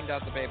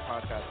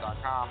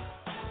 podbean.thebaypodcast.com.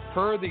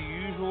 Per the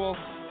usual,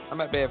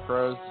 I'm at Bay of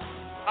Crows.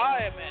 I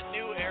am at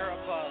New Era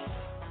Buzz.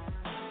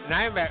 And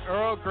I'm at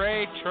Earl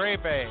Grey Trey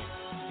Bay.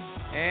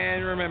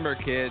 And remember,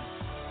 kids,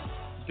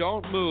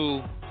 don't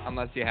move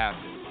unless you have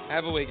to.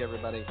 Have a week,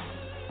 everybody.